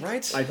think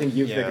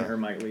Yupik and her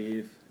might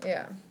leave.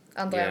 Yeah.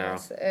 Andrea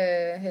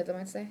heter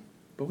might say.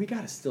 But we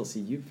gotta still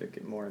see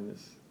Yupik more in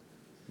this.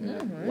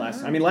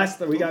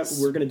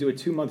 We're gonna do a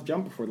 2-month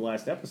jump before the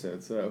last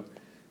episode, so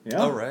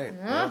yeah. Oh right.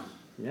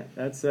 Yeah,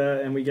 that's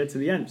and we get to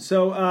the end.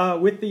 So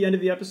with the end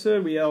of the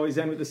episode, we always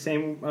end with the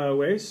same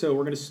way. So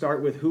we're gonna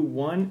start with who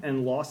won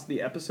and lost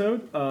the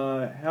episode.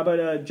 How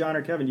about John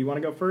or Kevin? Do you want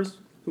to go first?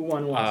 Who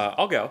won and lost?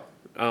 I'll go.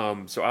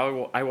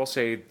 So I will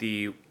say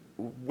the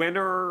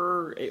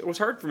winner. It was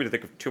hard for me to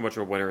think of too much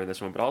of a winner in this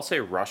one, but I'll say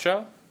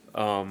Russia.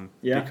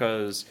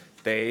 Because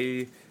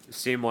they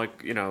seem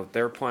like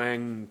they're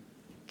playing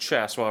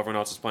chess while everyone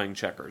else is playing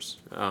checkers.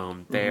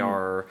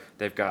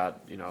 They've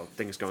got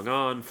things going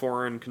on,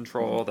 foreign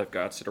control. They've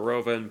got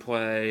Sidorova in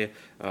play.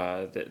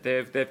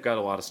 They've got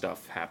a lot of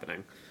stuff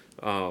happening.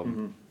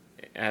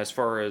 As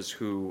far as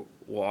who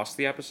lost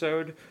the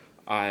episode,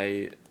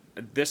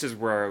 this is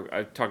where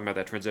I'm talking about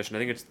that transition. I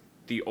think it's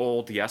the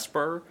old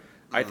Jesper.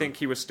 I think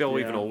he was still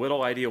even a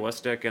little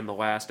idealistic in the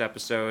last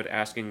episode,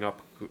 asking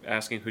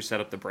who set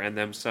up the Brand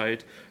Them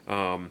site.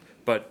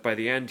 But by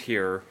the end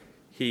here,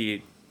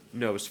 he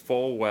knows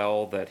full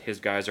well that his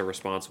guys are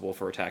responsible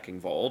for attacking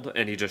Vold,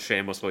 and he just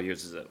shamelessly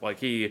uses it.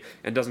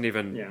 Doesn't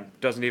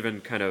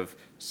even kind of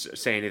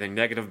say anything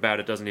negative about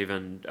it. Doesn't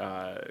even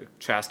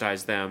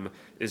chastise them.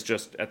 Is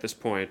just at this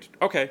point,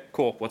 okay,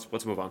 cool.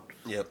 Let's move on.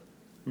 Yep.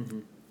 Mm-hmm.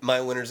 My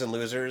winners and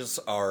losers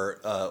are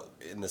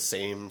in the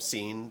same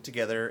scene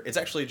together. It's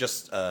actually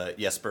just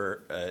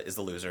Jesper is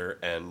the loser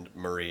and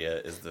Maria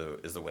is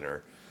the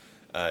winner.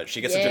 She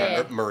gets a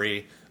job.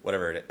 Marie,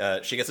 whatever.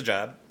 She gets a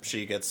job.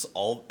 She gets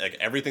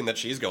everything that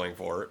she's going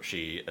for.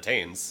 She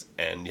attains,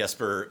 and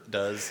Jesper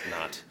does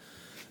not.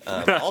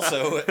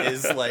 Also,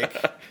 is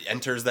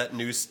enters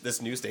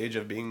this new stage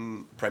of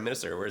being prime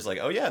minister, where he's like,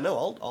 oh yeah,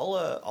 no,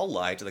 I'll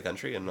lie to the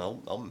country and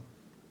I'll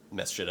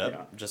mess shit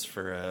up just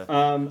for.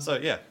 So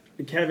yeah.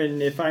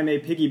 Kevin, if I may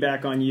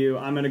piggyback on you,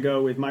 I'm going to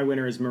go with my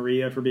winner is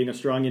Maria for being a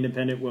strong,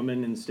 independent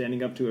woman and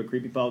standing up to a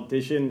creepy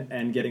politician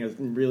and getting a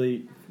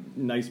really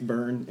nice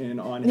burn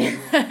on him.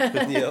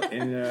 Yep.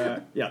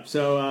 And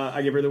so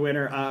I give her the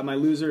winner. My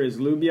loser is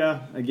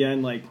Lubia.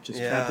 Again,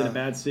 trapped in a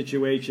bad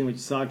situation, which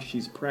sucks.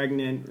 She's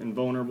pregnant and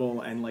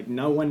vulnerable,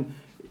 and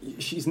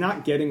she's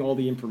not getting all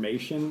the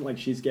information.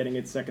 She's getting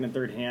it second and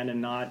third hand,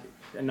 and not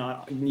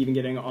even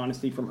getting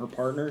honesty from her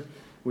partner,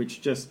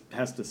 which just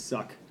has to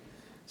suck.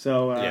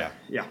 So,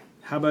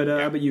 How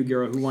about you,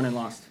 Giro? Who won and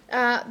lost?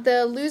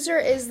 The loser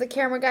is the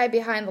camera guy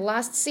behind the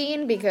last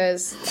scene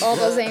because all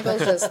those angles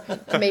just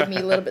made me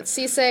a little bit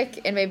seasick,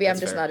 and maybe I'm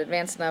just not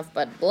advanced enough,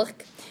 but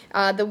look.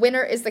 The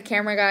winner is the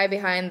camera guy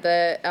behind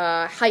the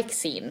hike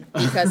scene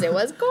because it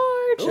was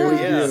gorgeous. Oh,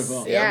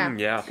 beautiful.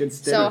 Yeah. Good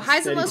so,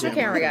 highs and lows for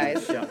camera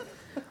guys. Yeah.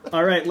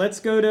 All right, let's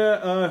go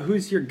to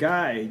who's your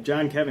guy?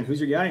 John, Kevin, who's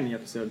your guy in the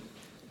episode?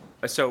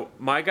 So,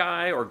 my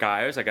guy, or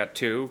guys, I got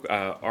two,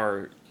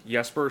 are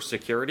Jesper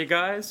security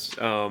guys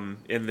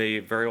in the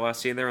very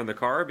last scene there in the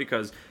car,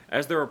 because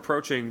as they're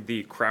approaching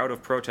the crowd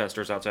of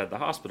protesters outside the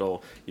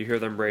hospital, you hear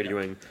them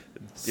radioing,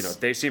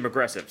 they seem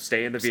aggressive,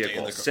 stay in the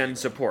vehicle, send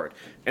support.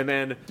 And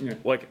then,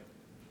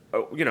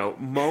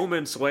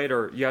 moments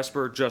later,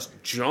 Jesper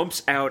just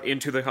jumps out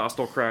into the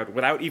hostile crowd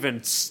without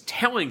even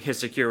telling his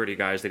security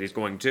guys that he's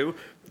going to.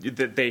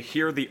 They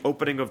hear the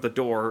opening of the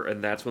door,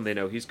 and that's when they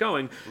know he's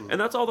going. And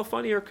that's all the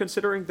funnier,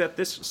 considering that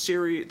this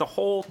series, the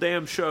whole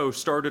damn show,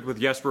 started with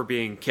Jesper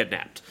being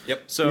kidnapped.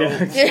 Yep. So,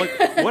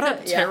 what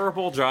a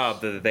terrible job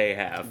that they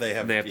have. They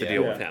have to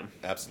deal with him.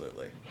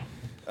 Absolutely.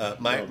 Are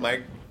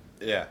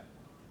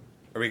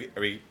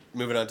we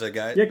moving on to a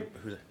guy? Yeah.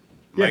 Who's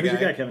your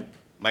guy, Kevin?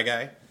 My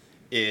guy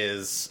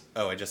is...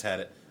 Oh, I just had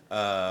it.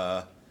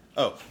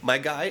 My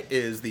guy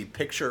is the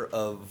picture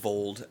of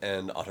Vold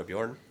and Otto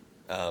Bjorn.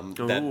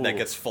 That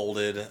gets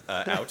folded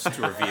out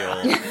to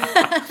reveal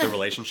the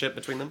relationship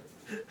between them.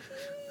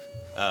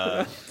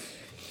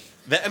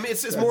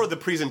 It's more the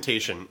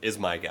presentation is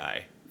my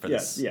guy for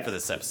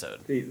this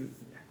episode.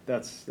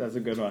 That's a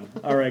good one.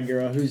 All right,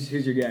 girl, who's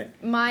your guy?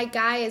 My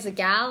guy is a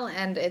gal,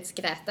 and it's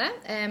Grete.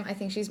 I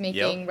think she's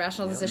making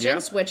rational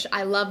decisions, which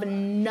I love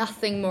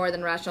nothing more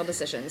than rational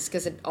decisions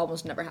because it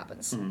almost never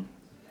happens.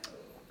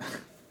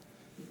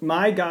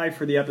 My guy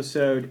for the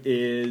episode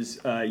is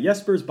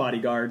Jesper's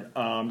bodyguard,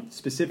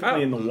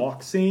 specifically in the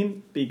walk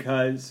scene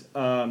because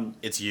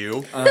it's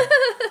you.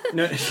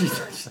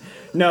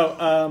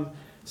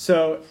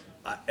 So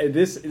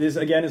this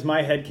again is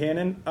my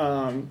headcanon.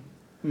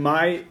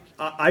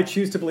 I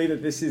choose to believe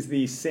that this is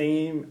the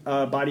same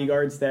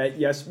bodyguards that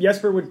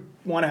Jesper would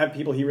want to have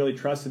people he really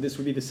trusted. This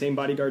would be the same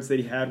bodyguards that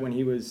he had when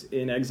he was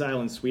in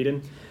exile in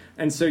Sweden.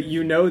 And so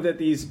you know that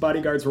these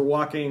bodyguards were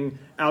walking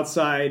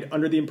outside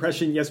under the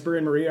impression Jesper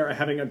and Maria are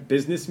having a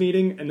business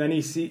meeting, and then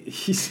he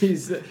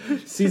sees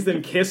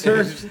them kiss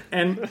her,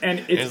 and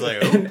it's like,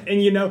 oh.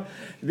 and you know,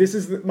 this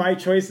is my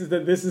choice is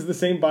that this is the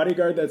same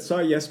bodyguard that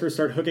saw Jesper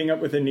start hooking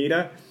up with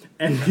Anita,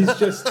 and he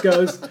just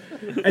goes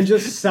and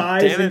just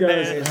sighs and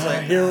goes,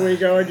 here we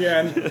go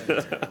again,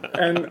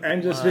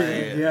 and just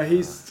like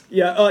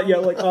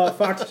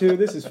Fox 2,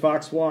 this is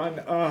Fox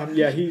 1,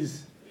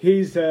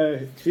 He's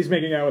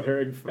making out with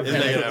her. He's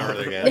making out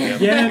with her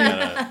again.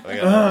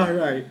 Yeah.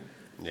 Right.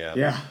 Yeah.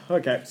 Yeah.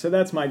 Okay. So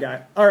that's my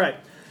guy. All right.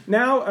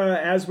 Now,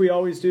 as we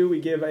always do, we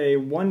give a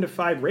 1 to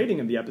 5 rating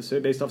of the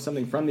episode based off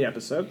something from the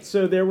episode.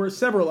 So there were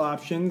several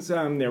options.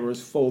 There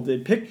was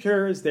folded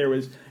pictures. There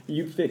was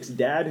You Fix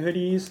Dad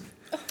hoodies.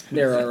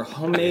 There are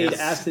homemade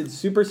acid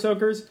super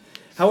soakers.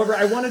 However,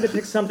 I wanted to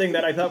pick something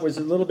that I thought was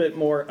a little bit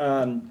more.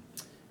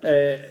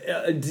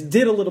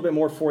 Did a little bit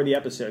more for the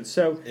episode.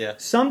 So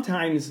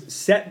sometimes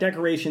set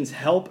decorations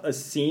help a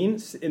scene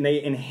and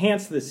they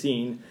enhance the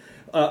scene.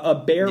 A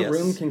bare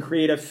room can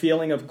create a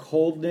feeling of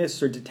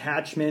coldness or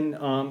detachment.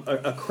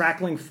 A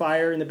crackling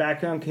fire in the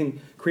background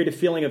can create a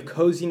feeling of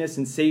coziness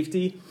and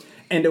safety.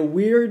 And a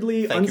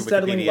weirdly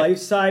unsettling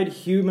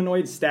life-size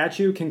humanoid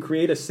statue can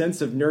create a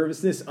sense of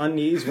nervousness,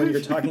 unease when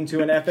you're talking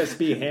to an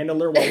FSB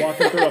handler while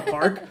walking through a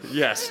park.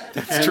 Yes,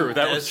 that's true.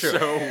 That was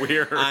so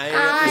weird.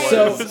 I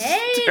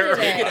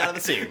terrifying. Get out of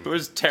the scene. It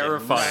was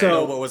terrifying. I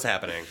know what was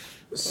happening.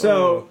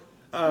 So,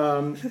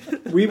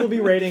 we will be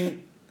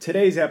rating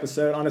today's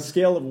episode on a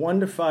scale of 1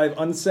 to 5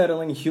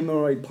 unsettling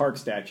humanoid park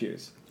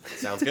statues.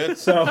 Sounds good.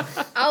 So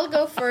I'll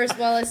go first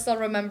while I still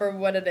remember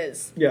what it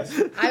is. Yes.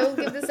 I will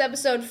give this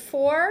episode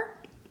 4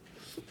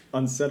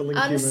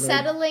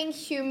 unsettling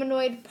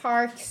humanoid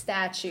park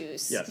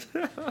statues. Yes.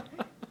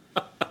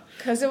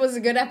 Because it was a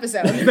good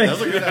episode. That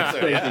was a good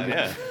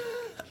episode.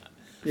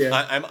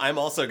 Yeah. I'm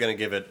also going to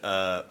give it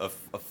a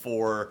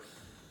 4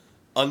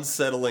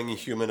 unsettling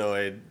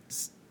humanoid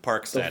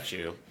park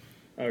statue.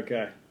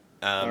 Okay.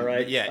 All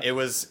right. Yeah, it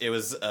was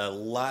a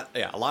lot.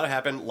 Yeah, a lot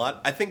happened.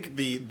 I think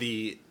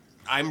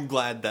I'm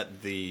glad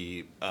that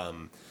the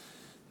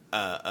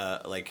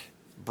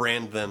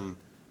brand them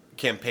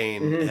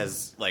campaign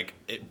has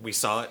we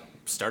saw it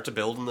start to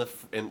build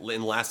in the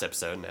last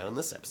episode. Now in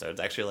this episode,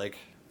 it's actually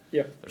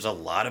there's a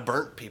lot of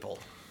burnt people.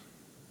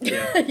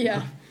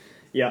 Yeah.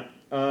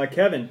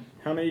 Kevin,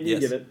 how many do you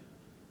give it?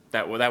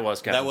 That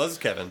was Kevin. That was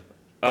Kevin.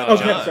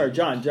 Sorry,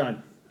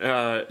 John.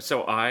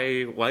 So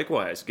I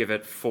likewise give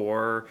it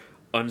 4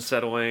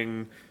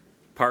 unsettling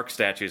park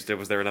statues.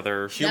 Was there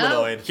another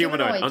humanoid?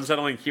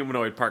 Unsettling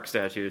humanoid park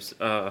statues.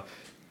 A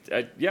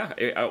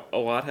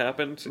lot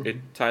happened. Mm-hmm. It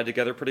tied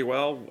together pretty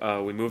well.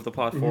 We moved the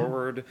plot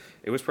forward.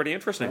 It was pretty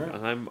interesting.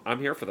 Right. I'm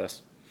here for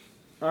this.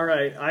 All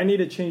right, I need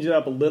to change it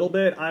up a little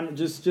bit. I'm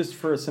just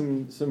for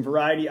some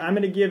variety. I'm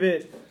going to give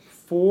it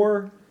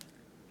 4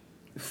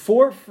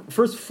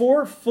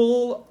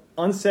 full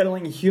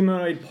unsettling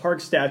humanoid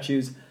park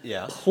statues.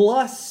 Yeah.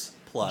 Plus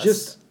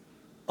just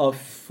a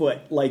foot,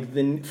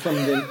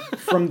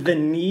 from the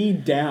knee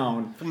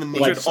down. From the knee,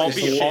 which would all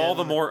be all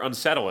the more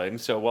unsettling.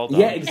 So well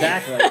done. Yeah,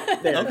 exactly.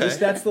 There, okay.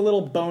 That's the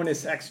little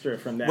bonus extra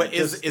from that. Wait,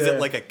 is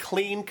it like a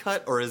clean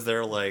cut, or is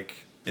there like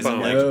ripped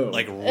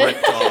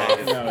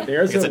off? No,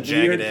 there's a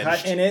weird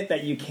cut in it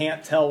that you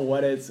can't tell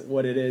what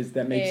it is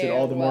that makes it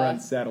all the more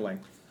unsettling.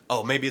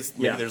 Oh, maybe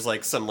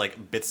there's some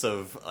bits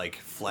of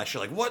flesh.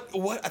 You're like, what?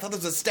 I thought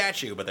this was a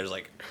statue, but there's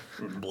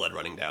blood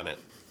running down it.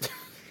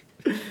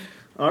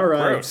 All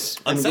right. Gross.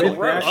 Unsettling.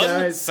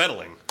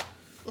 Unsettling.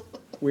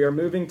 We are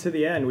moving to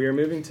the end. We are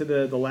moving to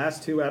the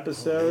last 2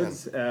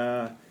 episodes.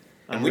 I'm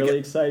really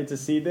excited to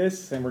see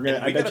this, and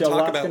I bet you a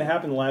lot's going to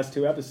happen in the last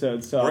 2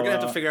 episodes. So we're going to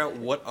have to figure out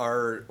what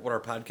our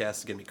podcast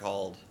is going to be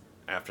called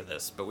after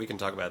this, but we can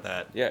talk about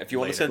that. Yeah, if you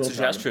want to send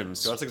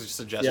suggestions,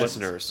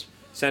 listeners,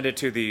 send it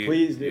to the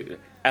please do.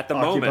 At the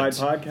moment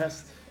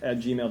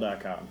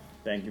occupiedpodcast@gmail.com.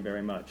 Thank you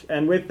very much.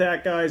 And with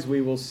that, guys,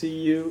 we will see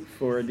you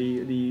for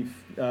the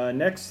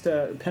next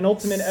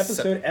penultimate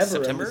episode ever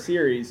September? of the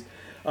series.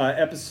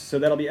 So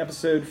that'll be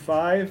episode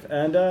 5.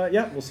 And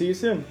we'll see you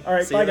soon. All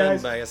right, bye,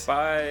 guys.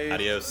 Bye.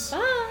 Adios.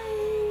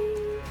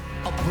 Bye.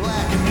 A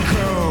black